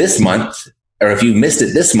timing this month, or if you missed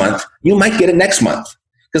it this month, you might get it next month.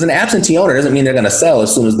 Because an absentee owner doesn't mean they're going to sell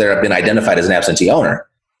as soon as they've been identified as an absentee owner.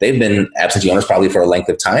 They've been absentee owners probably for a length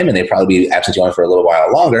of time, and they probably be absentee owners for a little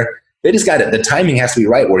while longer. They just got it. The timing has to be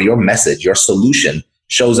right where your message, your solution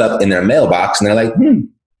shows up in their mailbox and they're like,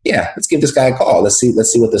 yeah, let's give this guy a call. Let's see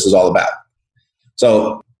what this is all about.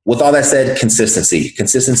 So with all that said,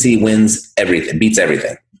 consistency wins everything, beats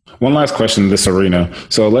everything. One last question in this arena.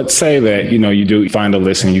 So let's say that, you do find a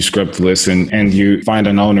list and you script the list and you find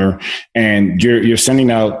an owner and you're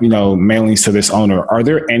sending out, mailings to this owner. Are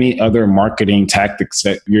there any other marketing tactics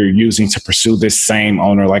that you're using to pursue this same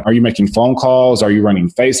owner? Like, are you making phone calls? Are you running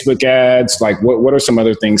Facebook ads? Like, what are some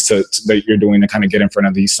other things that you're doing to kind of get in front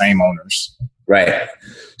of these same owners? Right.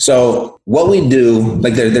 So what we do,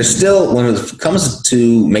 like there's still, when it comes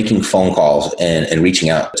to making phone calls and reaching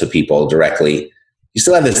out to people directly, you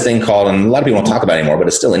still have this thing called, and a lot of people don't talk about it anymore, but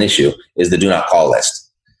it's still an issue, is the do not call list.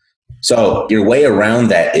 So your way around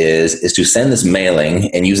that is to send this mailing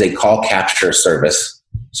and use a call capture service.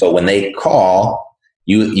 So when they call,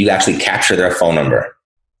 you actually capture their phone number.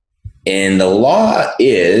 And the law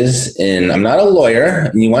is, and I'm not a lawyer,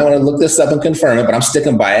 and you might want to look this up and confirm it, but I'm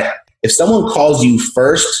sticking by it. If someone calls you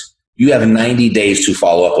first, you have 90 days to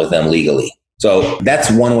follow up with them legally. So that's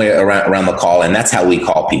one way around the call, and that's how we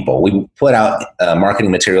call people. We put out marketing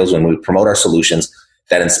materials when we promote our solutions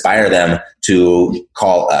that inspire them to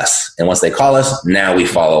call us. And once they call us, now we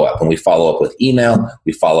follow up. And we follow up with email,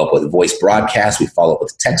 we follow up with voice broadcast, we follow up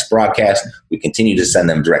with text broadcast, we continue to send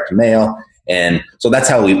them direct mail. And so that's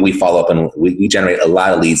how we follow up, and we generate a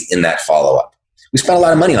lot of leads in that follow-up. We spend a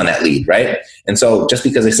lot of money on that lead, right? And so just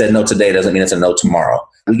because they said no today doesn't mean it's a no tomorrow.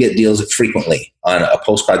 We get deals frequently on a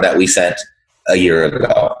postcard that we sent a year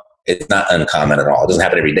ago. It's not uncommon at all. It doesn't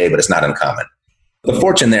happen every day, but it's not uncommon. The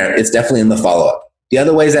fortune there, it's definitely in the follow-up. The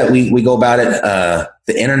other ways that we go about it,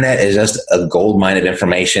 the internet is just a gold mine of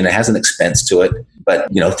information. It has an expense to it, but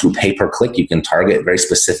through pay-per-click, you can target very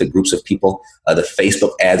specific groups of people. The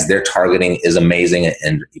Facebook ads they're targeting is amazing,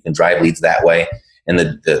 and you can drive leads that way. And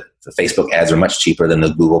the Facebook ads are much cheaper than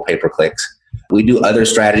the Google pay-per-clicks. We do other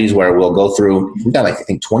strategies where we'll go through, we've got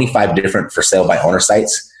 25 different for sale by owner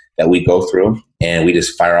sites that we go through, and we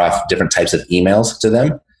just fire off different types of emails to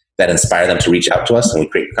them that inspire them to reach out to us, and we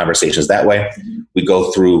create conversations that way. We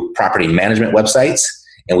go through property management websites,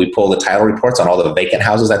 and we pull the title reports on all the vacant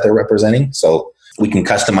houses that they're representing. So we can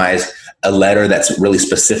customize a letter that's really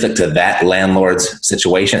specific to that landlord's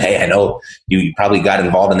situation. Hey, I know you probably got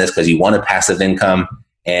involved in this because you wanted passive income,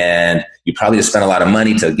 and you probably just spent a lot of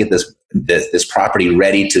money to get this property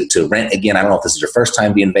ready to rent again. I don't know if this is your first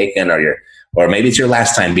time being vacant or maybe it's your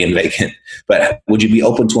last time being vacant, but would you be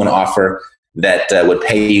open to an offer that would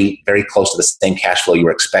pay you very close to the same cash flow you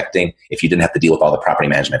were expecting if you didn't have to deal with all the property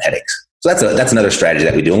management headaches? So that's another strategy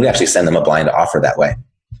that we do, and we actually send them a blind offer that way.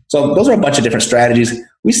 So those are a bunch of different strategies.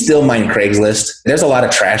 We still mine Craigslist. There's a lot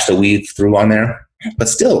of trash to weed through on there, but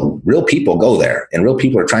still real people go there, and real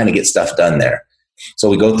people are trying to get stuff done there. So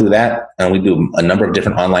we go through that, and we do a number of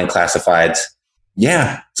different online classifieds.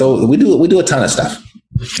 Yeah, so we do a ton of stuff.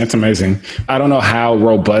 That's amazing. I don't know how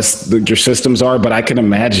robust your systems are, but I can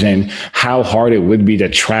imagine how hard it would be to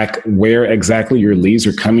track where exactly your leads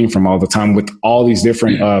are coming from all the time with all these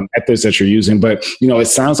different methods that you're using. But, it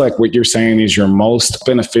sounds like what you're saying is your most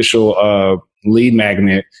beneficial lead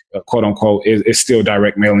magnet, quote unquote, is still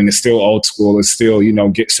direct mailing. It's still old school. It's still,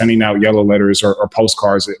 sending out yellow letters or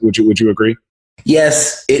postcards. Would you agree?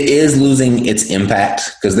 Yes, it is losing its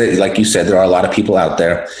impact because, like you said, there are a lot of people out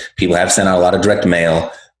there. People have sent out a lot of direct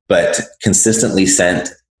mail, but consistently sent,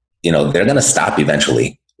 they're going to stop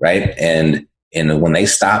eventually, right? And when they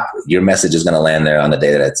stop, your message is going to land there on the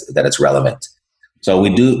day that it's relevant. So we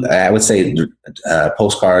do, I would say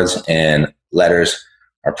postcards and letters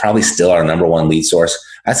are probably still our number one lead source.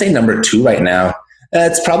 I'd say number two right now,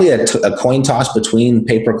 it's probably a coin toss between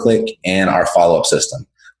pay-per-click and our follow-up system.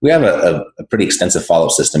 We have a pretty extensive follow-up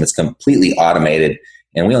system. It's completely automated,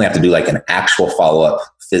 and we only have to do an actual follow-up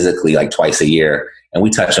physically twice a year. And we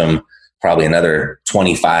touch them probably another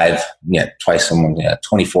 24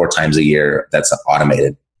 times a year. That's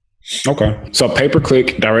automated. Okay. So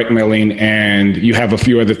pay-per-click, direct mailing, and you have a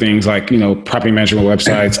few other things like, property management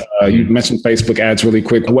websites. You mentioned Facebook ads really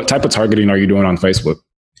quick. What type of targeting are you doing on Facebook?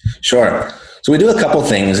 Sure. So we do a couple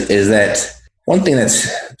things. Is that one thing that's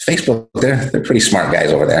Facebook, they're pretty smart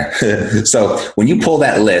guys over there. So when you pull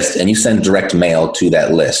that list and you send direct mail to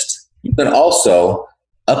that list, you can also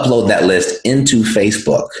upload that list into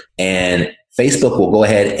Facebook, and Facebook will go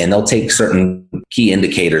ahead and they'll take certain key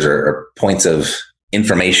indicators or points of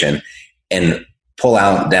information and pull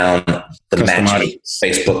out down the matching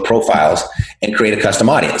Facebook profiles and create a custom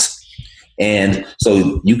audience. And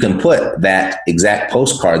so you can put that exact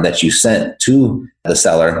postcard that you sent to the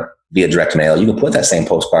seller via direct mail, you can put that same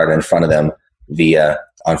postcard in front of them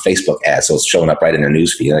on Facebook ads. So it's showing up right in their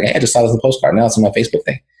newsfeed. Like, hey, I just saw this postcard. Now it's on my Facebook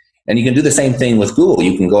thing. And you can do the same thing with Google.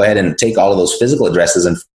 You can go ahead and take all of those physical addresses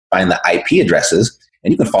and find the IP addresses,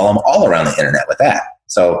 and you can follow them all around the internet with that.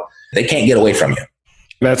 So they can't get away from you.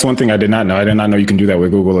 That's one thing I did not know. I did not know you can do that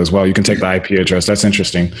with Google as well. You can take the IP address. That's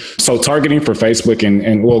interesting. So targeting for Facebook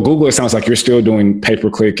and Google, it sounds like you're still doing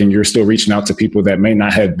pay-per-click and you're still reaching out to people that may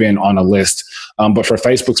not have been on a list. But for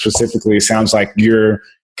Facebook specifically, it sounds like you're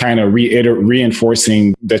kind of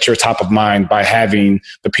reinforcing that you're top of mind by having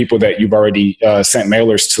the people that you've already sent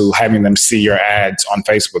mailers to, having them see your ads on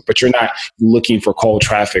Facebook. But you're not looking for cold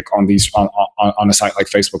traffic on a site like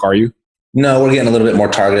Facebook, are you? No, we're getting a little bit more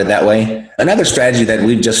targeted that way. Another strategy that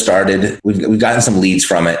we've just started, we've gotten some leads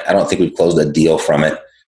from it. I don't think we've closed a deal from it.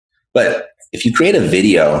 But if you create a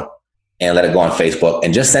video and let it go on Facebook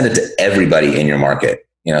and just send it to everybody in your market,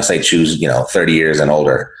 say choose, 30 years and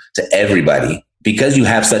older, to everybody, because you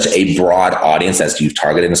have such a broad audience as you've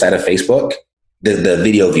targeted inside of Facebook, the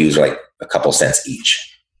video views are like a couple cents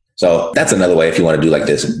each. So that's another way if you want to do like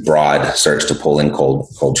this broad search to pull in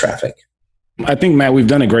cold traffic. I think, Matt, we've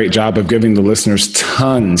done a great job of giving the listeners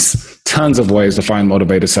tons of ways to find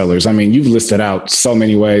motivated sellers. I mean, you've listed out so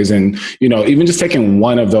many ways, and, even just taking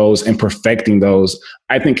one of those and perfecting those,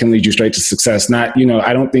 I think can lead you straight to success. Not,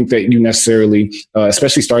 I don't think that you necessarily,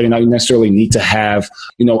 especially starting out, you necessarily need to have,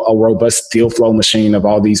 a robust deal flow machine of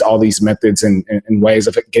all these methods and ways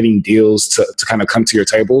of getting deals to kind of come to your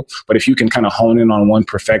table. But if you can kind of hone in on one,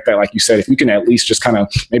 perfect that, like you said, if you can at least just kind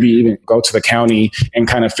of maybe even go to the county and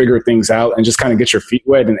kind of figure things out and just kind of get your feet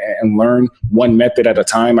wet and learn one method at a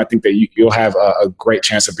time, I think that you'll have a great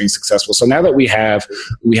chance of being successful. So now that we have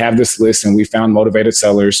this list and we found motivated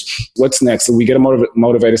sellers, what's next? So we get a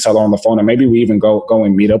motivated seller on the phone, and maybe we even go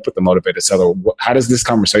and meet up with the motivated seller. How does this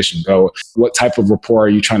conversation go? What type of rapport are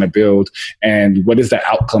you trying to build? And what is the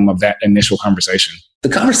outcome of that initial conversation? The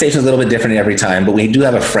conversation is a little bit different every time, but we do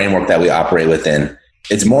have a framework that we operate within.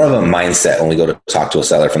 It's more of a mindset when we go to talk to a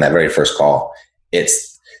seller from that very first call.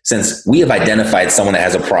 It's since we have identified someone that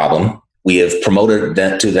has a problem, we have promoted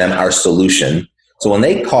to them our solution. So when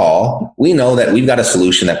they call, we know that we've got a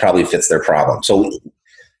solution that probably fits their problem. So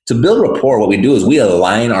to build rapport, what we do is we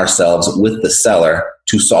align ourselves with the seller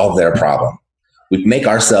to solve their problem. We make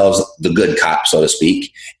ourselves the good cop, so to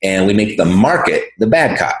speak, and we make the market the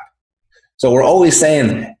bad cop. So we're always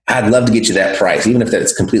saying, I'd love to get you that price, even if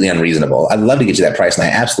that's completely unreasonable. I'd love to get you that price, and I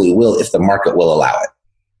absolutely will if the market will allow it.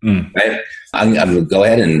 Right? I'm going to go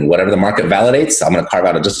ahead and whatever the market validates, I'm going to carve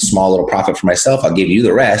out just a small little profit for myself. I'll give you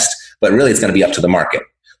the rest, but really it's going to be up to the market.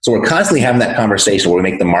 So we're constantly having that conversation where we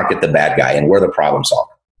make the market the bad guy and we're the problem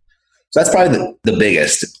solver. So that's probably the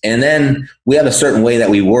biggest. And then we have a certain way that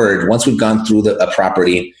we word once we've gone through a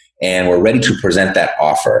property and we're ready to present that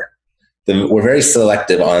offer. We're very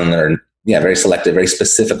selective very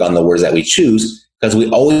specific on the words that we choose, because we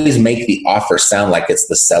always make the offer sound like it's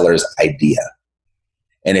the seller's idea.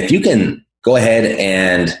 And if you can go ahead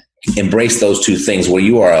and embrace those two things where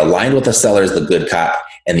you are aligned with the seller as the good cop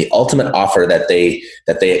and the ultimate offer that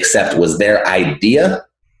they accept was their idea,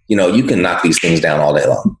 you can knock these things down all day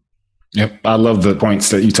long. Yep. I love the points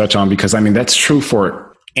that you touch on, because that's true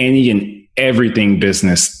for any and everything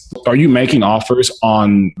business. Are you making offers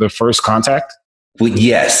on the first contact?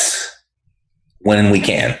 Yes, when we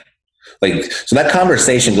can. So that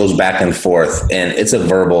conversation goes back and forth, and it's a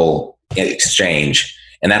verbal exchange,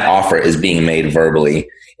 and that offer is being made verbally.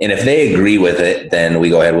 And if they agree with it, then we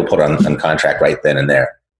go ahead, we'll put it on contract right then and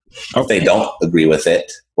there. If they don't agree with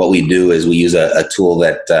it, what we do is we use a tool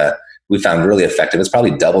that we found really effective. It's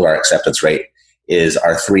probably doubled our acceptance rate, is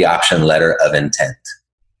our 3-option letter of intent.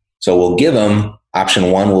 So we'll give them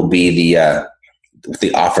option 1 will be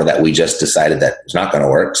the offer that we just decided that is not going to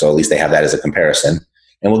work. So at least they have that as a comparison.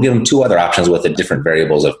 And we'll give them 2 other options with the different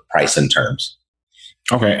variables of price and terms.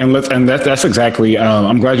 Okay. And that's exactly,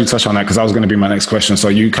 I'm glad you touched on that, because that was going to be my next question. So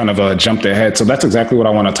you kind of jumped ahead. So that's exactly what I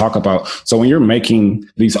want to talk about. So when you're making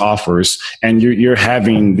these offers and you're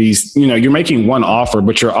having these, you're making one offer,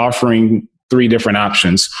 but you're offering 3 different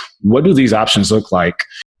options. What do these options look like?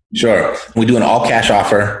 Sure. We do an all cash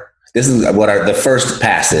offer. This is what the first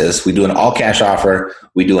pass is. We do an all cash offer.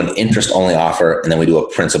 We do an interest only offer. And then we do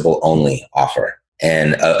a principal only offer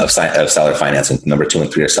and of seller financing. Number 2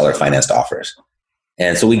 and 3 are seller financed offers.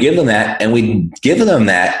 And so we give them that, and we give them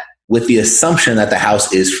that with the assumption that the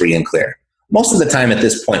house is free and clear. Most of the time at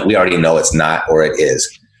this point, we already know it's not or it is,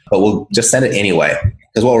 but we'll just send it anyway.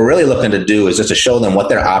 Because what we're really looking to do is just to show them what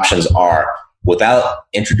their options are without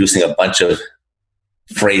introducing a bunch of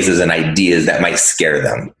phrases and ideas that might scare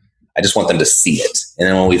them. I just want them to see it. And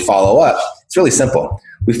then when we follow up, it's really simple.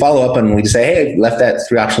 We follow up and we just say, hey, left that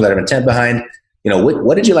 3-option letter of intent behind.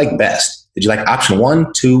 What did you like best? Did you like option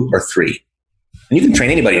 1, 2, or 3? And you can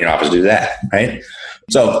train anybody in your office to do that, right?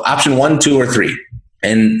 So option 1, 2, or 3.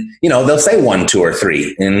 And, they'll say 1, 2, or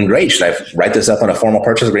 3. And great, should I write this up on a formal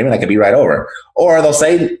purchase agreement? I could be right over. Or they'll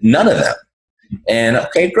say none of them. And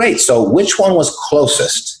okay, great. So which one was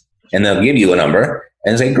closest? And they'll give you a number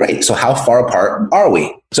and say, great. So how far apart are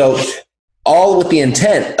we? So all with the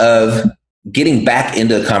intent of getting back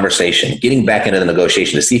into the conversation, getting back into the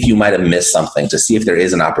negotiation to see if you might have missed something, to see if there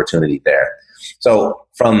is an opportunity there. So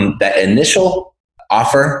from that initial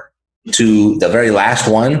offer to the very last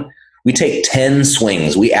one, we take 10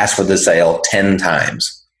 swings. We ask for the sale 10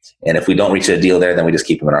 times. And if we don't reach a deal there, then we just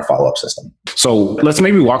keep them in our follow-up system. So let's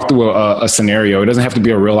maybe walk through a scenario. It doesn't have to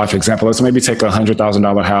be a real life example. Let's maybe take a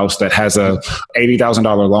 $100,000 house that has a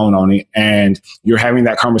 $80,000 loan on it, and you're having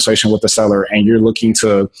that conversation with the seller, and you're looking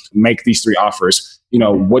to make these 3 offers.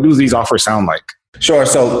 What do these offers sound like? Sure.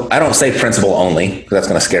 So I don't say principal only, because that's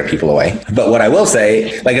going to scare people away. But what I will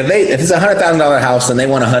say, like if it's a $100,000 house and they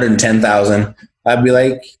want $110,000, I'd be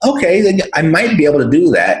like, okay, then I might be able to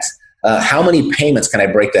do that. How many payments can I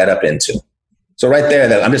break that up into? So right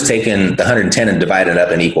there, I'm just taking the 110 and dividing it up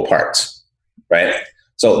in equal parts, right?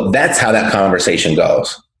 So that's how that conversation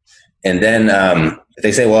goes. And then if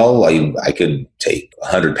they say, well, I could take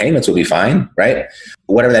 100 payments would be fine, right?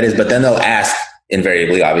 Whatever that is. But then they'll ask,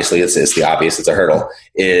 invariably, obviously, it's the obvious, it's a hurdle,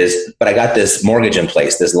 but I got this mortgage in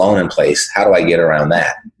place, this loan in place. How do I get around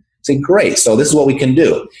that? Say, great. So this is what we can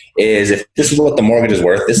do is if this is what the mortgage is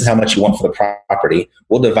worth, this is how much you want for the property.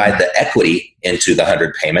 We'll divide the equity into the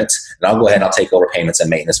 100 payments, and I'll go ahead and I'll take over payments and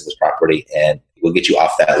maintenance of this property, and we'll get you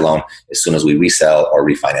off that loan as soon as we resell or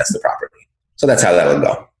refinance the property. So that's how that would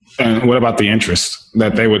go. And what about the interest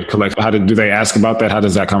that they would collect? Do they ask about that? How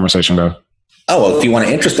does that conversation go? Oh, well, if you want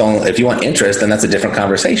interest, then that's a different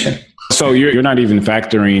conversation. So you're not even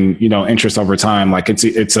factoring, interest over time. Like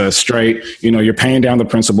it's a straight, you're paying down the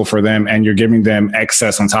principal for them and you're giving them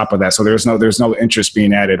excess on top of that. So there's no interest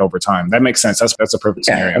being added over time. That makes sense. That's a perfect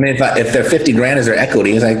scenario. I mean, if they're 50 grand as their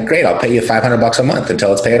equity, it's like, great, I'll pay you $500 a month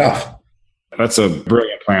until it's paid off. That's a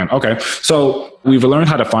brilliant plan. Okay. So we've learned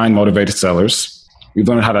how to find motivated sellers. We've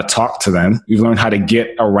learned how to talk to them. We've learned how to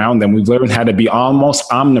get around them. We've learned how to be almost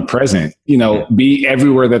omnipresent, be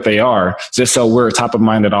everywhere that they are, just so we're top of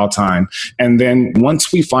mind at all time. And then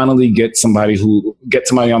once we finally get somebody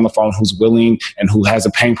on the phone who's willing and who has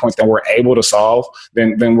a pain point that we're able to solve,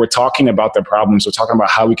 then we're talking about their problems. We're talking about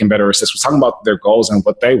how we can better assist. We're talking about their goals and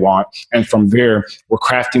what they want. And from there, we're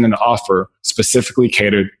crafting an offer specifically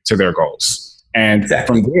catered to their goals. And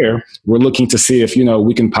From there, we're looking to see if,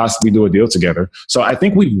 we can possibly do a deal together. So I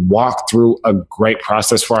think we walked through a great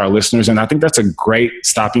process for our listeners. And I think that's a great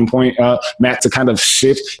stopping point, Matt, to kind of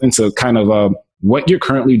shift into kind of what you're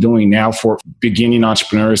currently doing now for beginning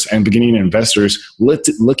entrepreneurs and beginning investors,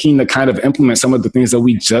 looking to kind of implement some of the things that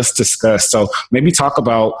we just discussed. So maybe talk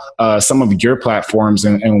about some of your platforms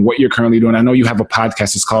and what you're currently doing. I know you have a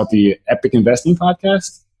podcast. It's called the Epic Investing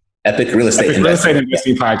Podcast. Epic Real Estate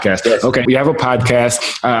Investing Podcast. Yes. Okay. We have a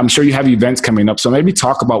podcast. I'm sure you have events coming up. So maybe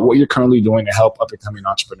talk about what you're currently doing to help up-and-coming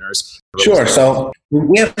entrepreneurs. Sure. So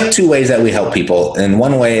we have 2 ways that we help people. And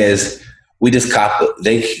one way is we just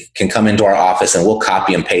they can come into our office and we'll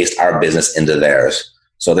copy and paste our business into theirs.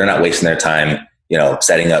 So they're not wasting their time,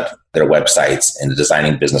 setting up their websites and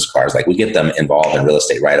designing business cards. Like we get them involved in real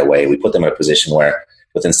estate right away. We put them in a position where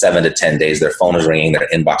within 7 to 10 days, their phone is ringing, their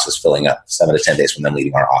inbox is filling up 7 to 10 days from them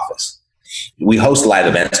leaving our office. We host live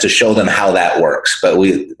events to show them how that works. But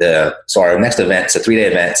so our next event, it's a 3-day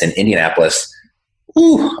event. It's in Indianapolis.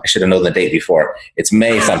 I should have known the date before. It's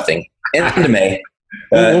May something, end of May.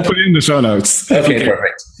 We'll put it in the show notes. Okay,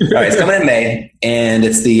 perfect. All right, it's coming in May, and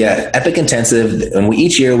it's the Epic Intensive. And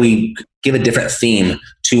each year we give a different theme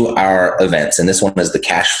to our events. And this one is the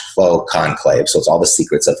Cash Flow Conclave. So it's all the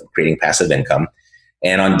secrets of creating passive income.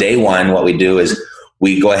 And on day 1, what we do is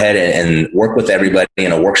we go ahead and work with everybody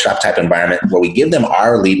in a workshop type environment where we give them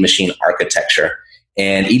our lead machine architecture,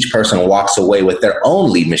 and each person walks away with their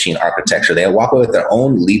own lead machine architecture. They walk away with their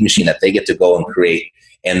own lead machine that they get to go and create,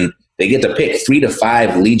 and they get to pick 3 to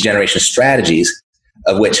 5 lead generation strategies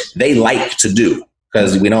of which they like to do.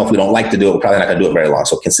 Because we know if we don't like to do it, we're probably not going to do it very long.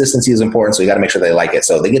 So consistency is important. So you got to make sure they like it.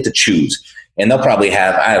 So they get to choose, and they'll probably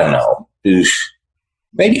have,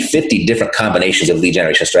 maybe 50 different combinations of lead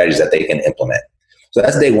generation strategies that they can implement. So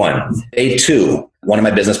that's day 1. Day 2, one of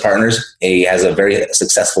my business partners, he has a very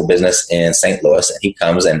successful business in St. Louis, and he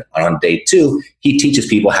comes and on day 2, he teaches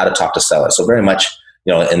people how to talk to sellers. So very much,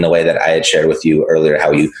 in the way that I had shared with you earlier,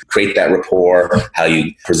 how you create that rapport, how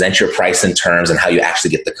you present your price and terms, and how you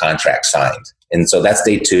actually get the contract signed. And so that's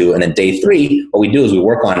day 2. And then day 3, what we do is we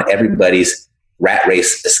work on everybody's rat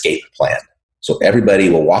race escape plan. So everybody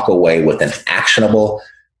will walk away with an actionable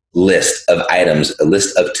list of items, a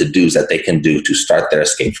list of to-dos that they can do to start their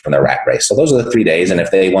escape from the rat race. So those are the 3 days. And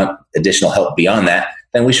if they want additional help beyond that,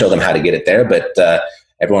 then we show them how to get it there. But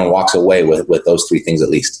everyone walks away with those 3 things at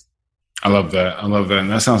least. I love that.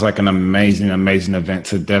 And that sounds like an amazing event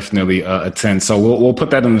to definitely attend. So we'll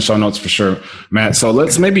put that in the show notes for sure, Matt. So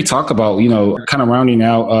let's maybe talk about, kind of rounding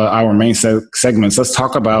out our main segments. Let's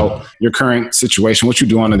talk about your current situation, what you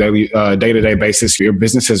do on a day-to-day basis. Your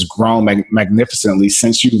business has grown magnificently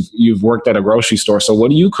since you've worked at a grocery store. So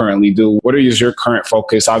what do you currently do? What is your current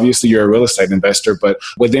focus? Obviously, you're a real estate investor, but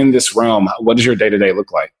within this realm, what does your day-to-day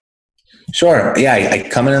look like? Sure. Yeah, I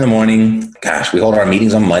come in the morning. Gosh, we hold our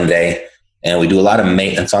meetings on Monday. And we do a lot of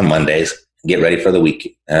maintenance on Mondays, get ready for the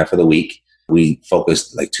week. We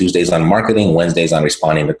focus like Tuesdays on marketing, Wednesdays on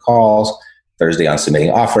responding to calls, Thursday on submitting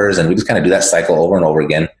offers. And we just kind of do that cycle over and over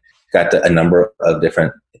again. Got a number of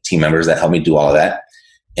different team members that help me do all of that.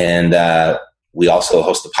 And we also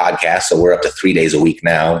host a podcast. So we're up to 3 days a week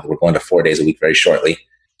now. We're going to 4 days a week very shortly.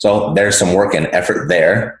 So there's some work and effort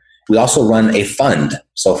there. We also run a fund.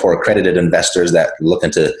 So for accredited investors that are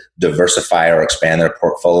looking to diversify or expand their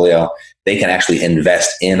portfolio, they can actually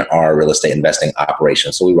invest in our real estate investing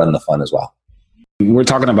operation. So we run the fund as well. We're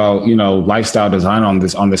talking about, lifestyle design on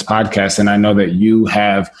this podcast. And I know that you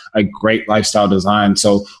have a great lifestyle design.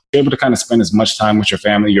 So you're able to kind of spend as much time with your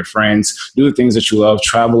family, your friends, do the things that you love,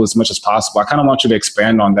 travel as much as possible. I kind of want you to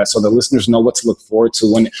expand on that so the listeners know what to look forward to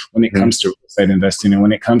when it comes to real estate investing and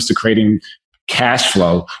when it comes to creating cash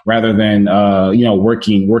flow rather than,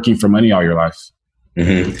 working for money all your life.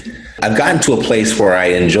 Mm-hmm. I've gotten to a place where I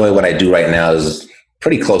enjoy what I do right now is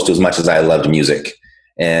pretty close to as much as I loved music.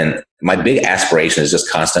 And my big aspiration is just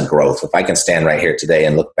constant growth. If I can stand right here today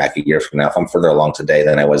and look back a year from now, if I'm further along today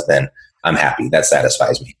than I was then, I'm happy. That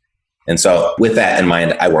satisfies me. And so with that in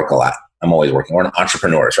mind, I work a lot. I'm always working. We're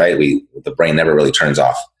entrepreneurs, right? The brain never really turns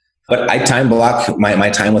off. But I time block my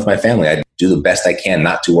time with my family. I do the best I can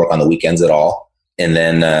not to work on the weekends at all. And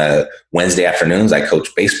then Wednesday afternoons, I coach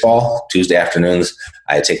baseball. Tuesday afternoons,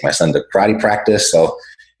 I take my son to karate practice.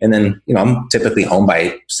 And then, I'm typically home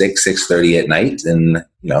by 6:30 at night and,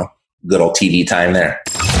 good old TV time there.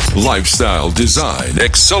 Lifestyle Design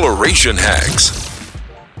Acceleration Hacks.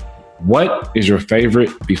 What is your favorite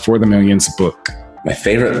Before the Millions book? My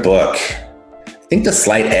favorite book, I think The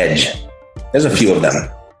Slight Edge. There's a few of them.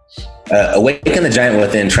 Awaken the Giant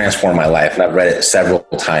Within transformed my life, and I've read it several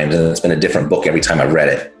times, and it's been a different book every time I've read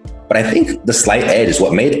it. But I think The Slight Edge is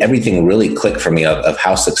what made everything really click for me of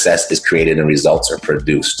how success is created and results are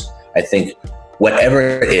produced. I think whatever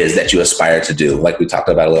it is that you aspire to do, like we talked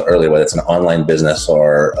about a little earlier, whether it's an online business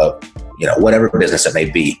or whatever business it may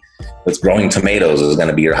be, if it's growing tomatoes is going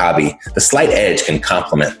to be your hobby, The Slight Edge can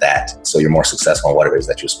complement that so you're more successful in whatever it is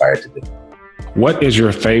that you aspire to do. What is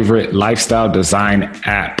your favorite lifestyle design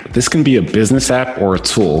app? This can be a business app or a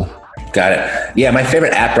tool. Got it. Yeah, my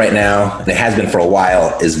favorite app right now, and it has been for a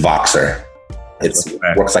while, is Voxer. It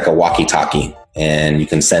works like a walkie-talkie, and you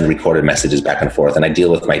can send recorded messages back and forth. And I deal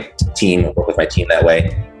with my team, work with my team that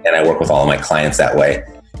way, and I work with all of my clients that way.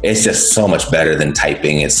 It's just so much better than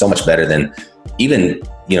typing. It's so much better than even,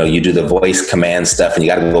 you do the voice command stuff and you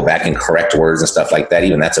got to go back and correct words and stuff like that.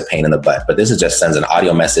 Even that's a pain in the butt. But this just sends an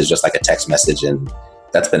audio message just like a text message. And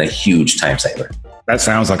that's been a huge time saver. That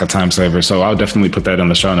sounds like a time saver. So I'll definitely put that in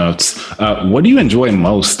the show notes. What do you enjoy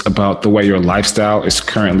most about the way your lifestyle is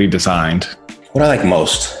currently designed? What I like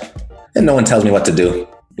most, and no one tells me what to do.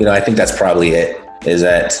 I think that's probably it, is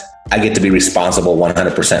that I get to be responsible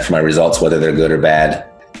 100% for my results, whether they're good or bad.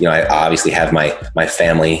 I obviously have my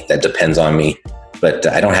family that depends on me, but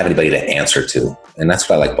I don't have anybody to answer to. And that's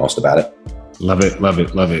what I like most about it. Love it, love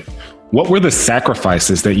it, love it. What were the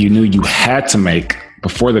sacrifices that you knew you had to make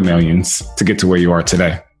before the millions to get to where you are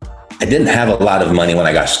today? I didn't have a lot of money when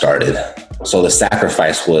I got started. So the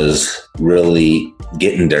sacrifice was really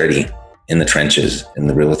getting dirty in the trenches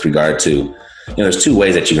with regard to, there's two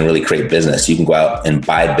ways that you can really create business. You can go out and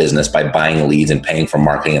buy business by buying leads and paying for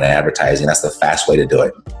marketing and advertising. That's the fast way to do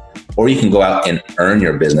it. Or you can go out and earn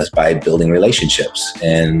your business by building relationships.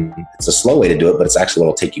 And it's a slow way to do it, but it's actually what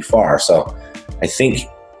will take you far. So I think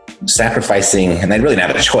sacrificing, and I really didn't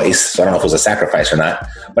have a choice, so I don't know if it was a sacrifice or not,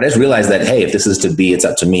 but I just realized that, hey, if this is to be, it's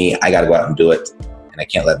up to me. I got to go out and do it. And I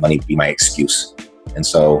can't let money be my excuse. And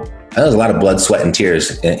so there's a lot of blood, sweat, and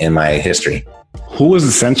tears in my history. Who was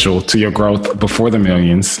essential to your growth before the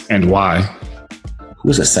millions and why? Who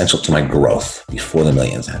was essential to my growth before the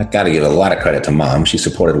millions? I got to give a lot of credit to Mom. She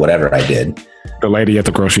supported whatever I did. The lady at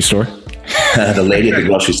the grocery store? The lady at the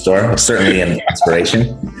grocery store was certainly an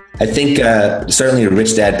inspiration. I think certainly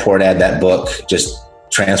Rich Dad, Poor Dad, that book just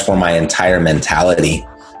transformed my entire mentality.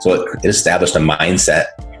 So it established a mindset.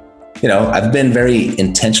 I've been very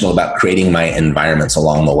intentional about creating my environments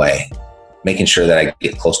along the way, making sure that I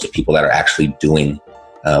get close to people that are actually doing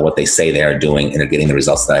what they say they are doing and are getting the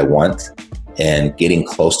results that I want. and getting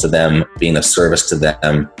close to them, being of service to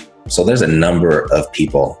them. So there's a number of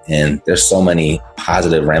people, and there's so many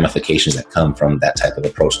positive ramifications that come from that type of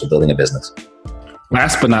approach to building a business.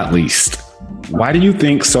 Last but not least, why do you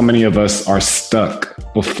think so many of us are stuck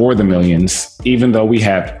before the millions, even though we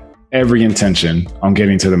have every intention on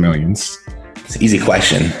getting to the millions? It's an easy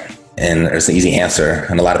question, and there's an easy answer,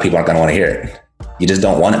 and a lot of people aren't going to want to hear it. You just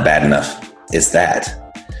don't want it bad enough. It's that.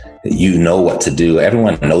 You know what to do.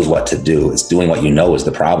 Everyone knows what to do. It's doing what you know is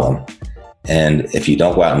the problem. And if you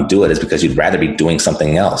don't go out and do it, it's because you'd rather be doing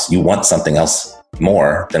something else. You want something else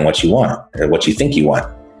more than what you want or what you think you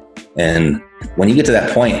want. And when you get to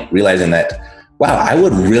that point, realizing that, wow, I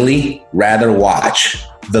would really rather watch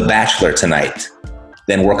The Bachelor tonight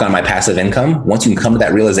than work on my passive income. Once you can come to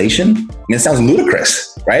that realization, and it sounds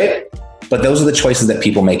ludicrous, right? But those are the choices that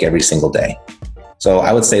people make every single day. So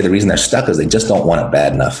I would say the reason they're stuck is they just don't want it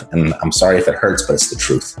bad enough. And I'm sorry if it hurts, but it's the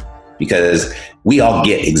truth. Because we all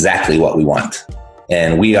get exactly what we want.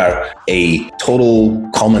 And we are a total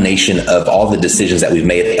culmination of all the decisions that we've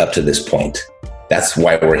made up to this point. That's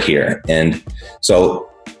why we're here. And so,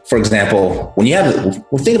 for example,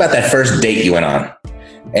 think about that first date you went on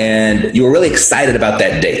and you were really excited about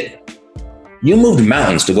that date. You moved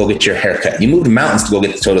mountains to go get your haircut. You moved mountains to go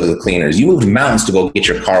get to the cleaners. You moved mountains to go get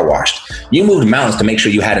your car washed. You moved mountains to make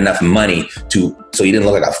sure you had enough money so you didn't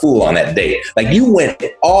look like a fool on that date. Like you went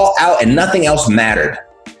all out and nothing else mattered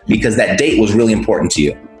because that date was really important to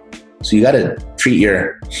you. So you got to treat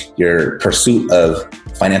your pursuit of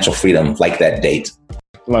financial freedom like that date.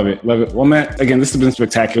 Love it. Love it. Well, Matt, again, this has been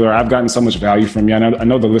spectacular. I've gotten so much value from you. I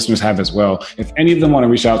know the listeners have as well. If any of them want to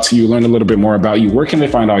reach out to you, learn a little bit more about you, where can they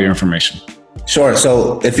find all your information? Sure.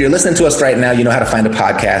 So if you're listening to us right now, you know how to find a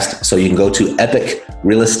podcast. So you can go to Epic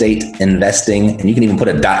Real Estate Investing, and you can even put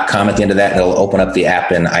a .com at the end of that, and it'll open up the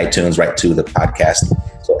app in iTunes right to the podcast.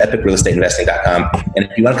 So epicrealestateinvesting.com. And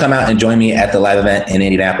if you want to come out and join me at the live event in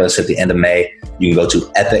Indianapolis at the end of May, you can go to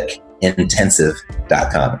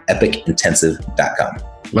epicintensive.com, epicintensive.com.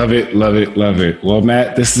 Love it. Love it. Love it. Well,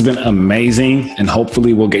 Matt, this has been amazing. And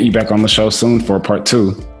hopefully we'll get you back on the show soon for part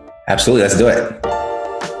 2. Absolutely. Let's do it.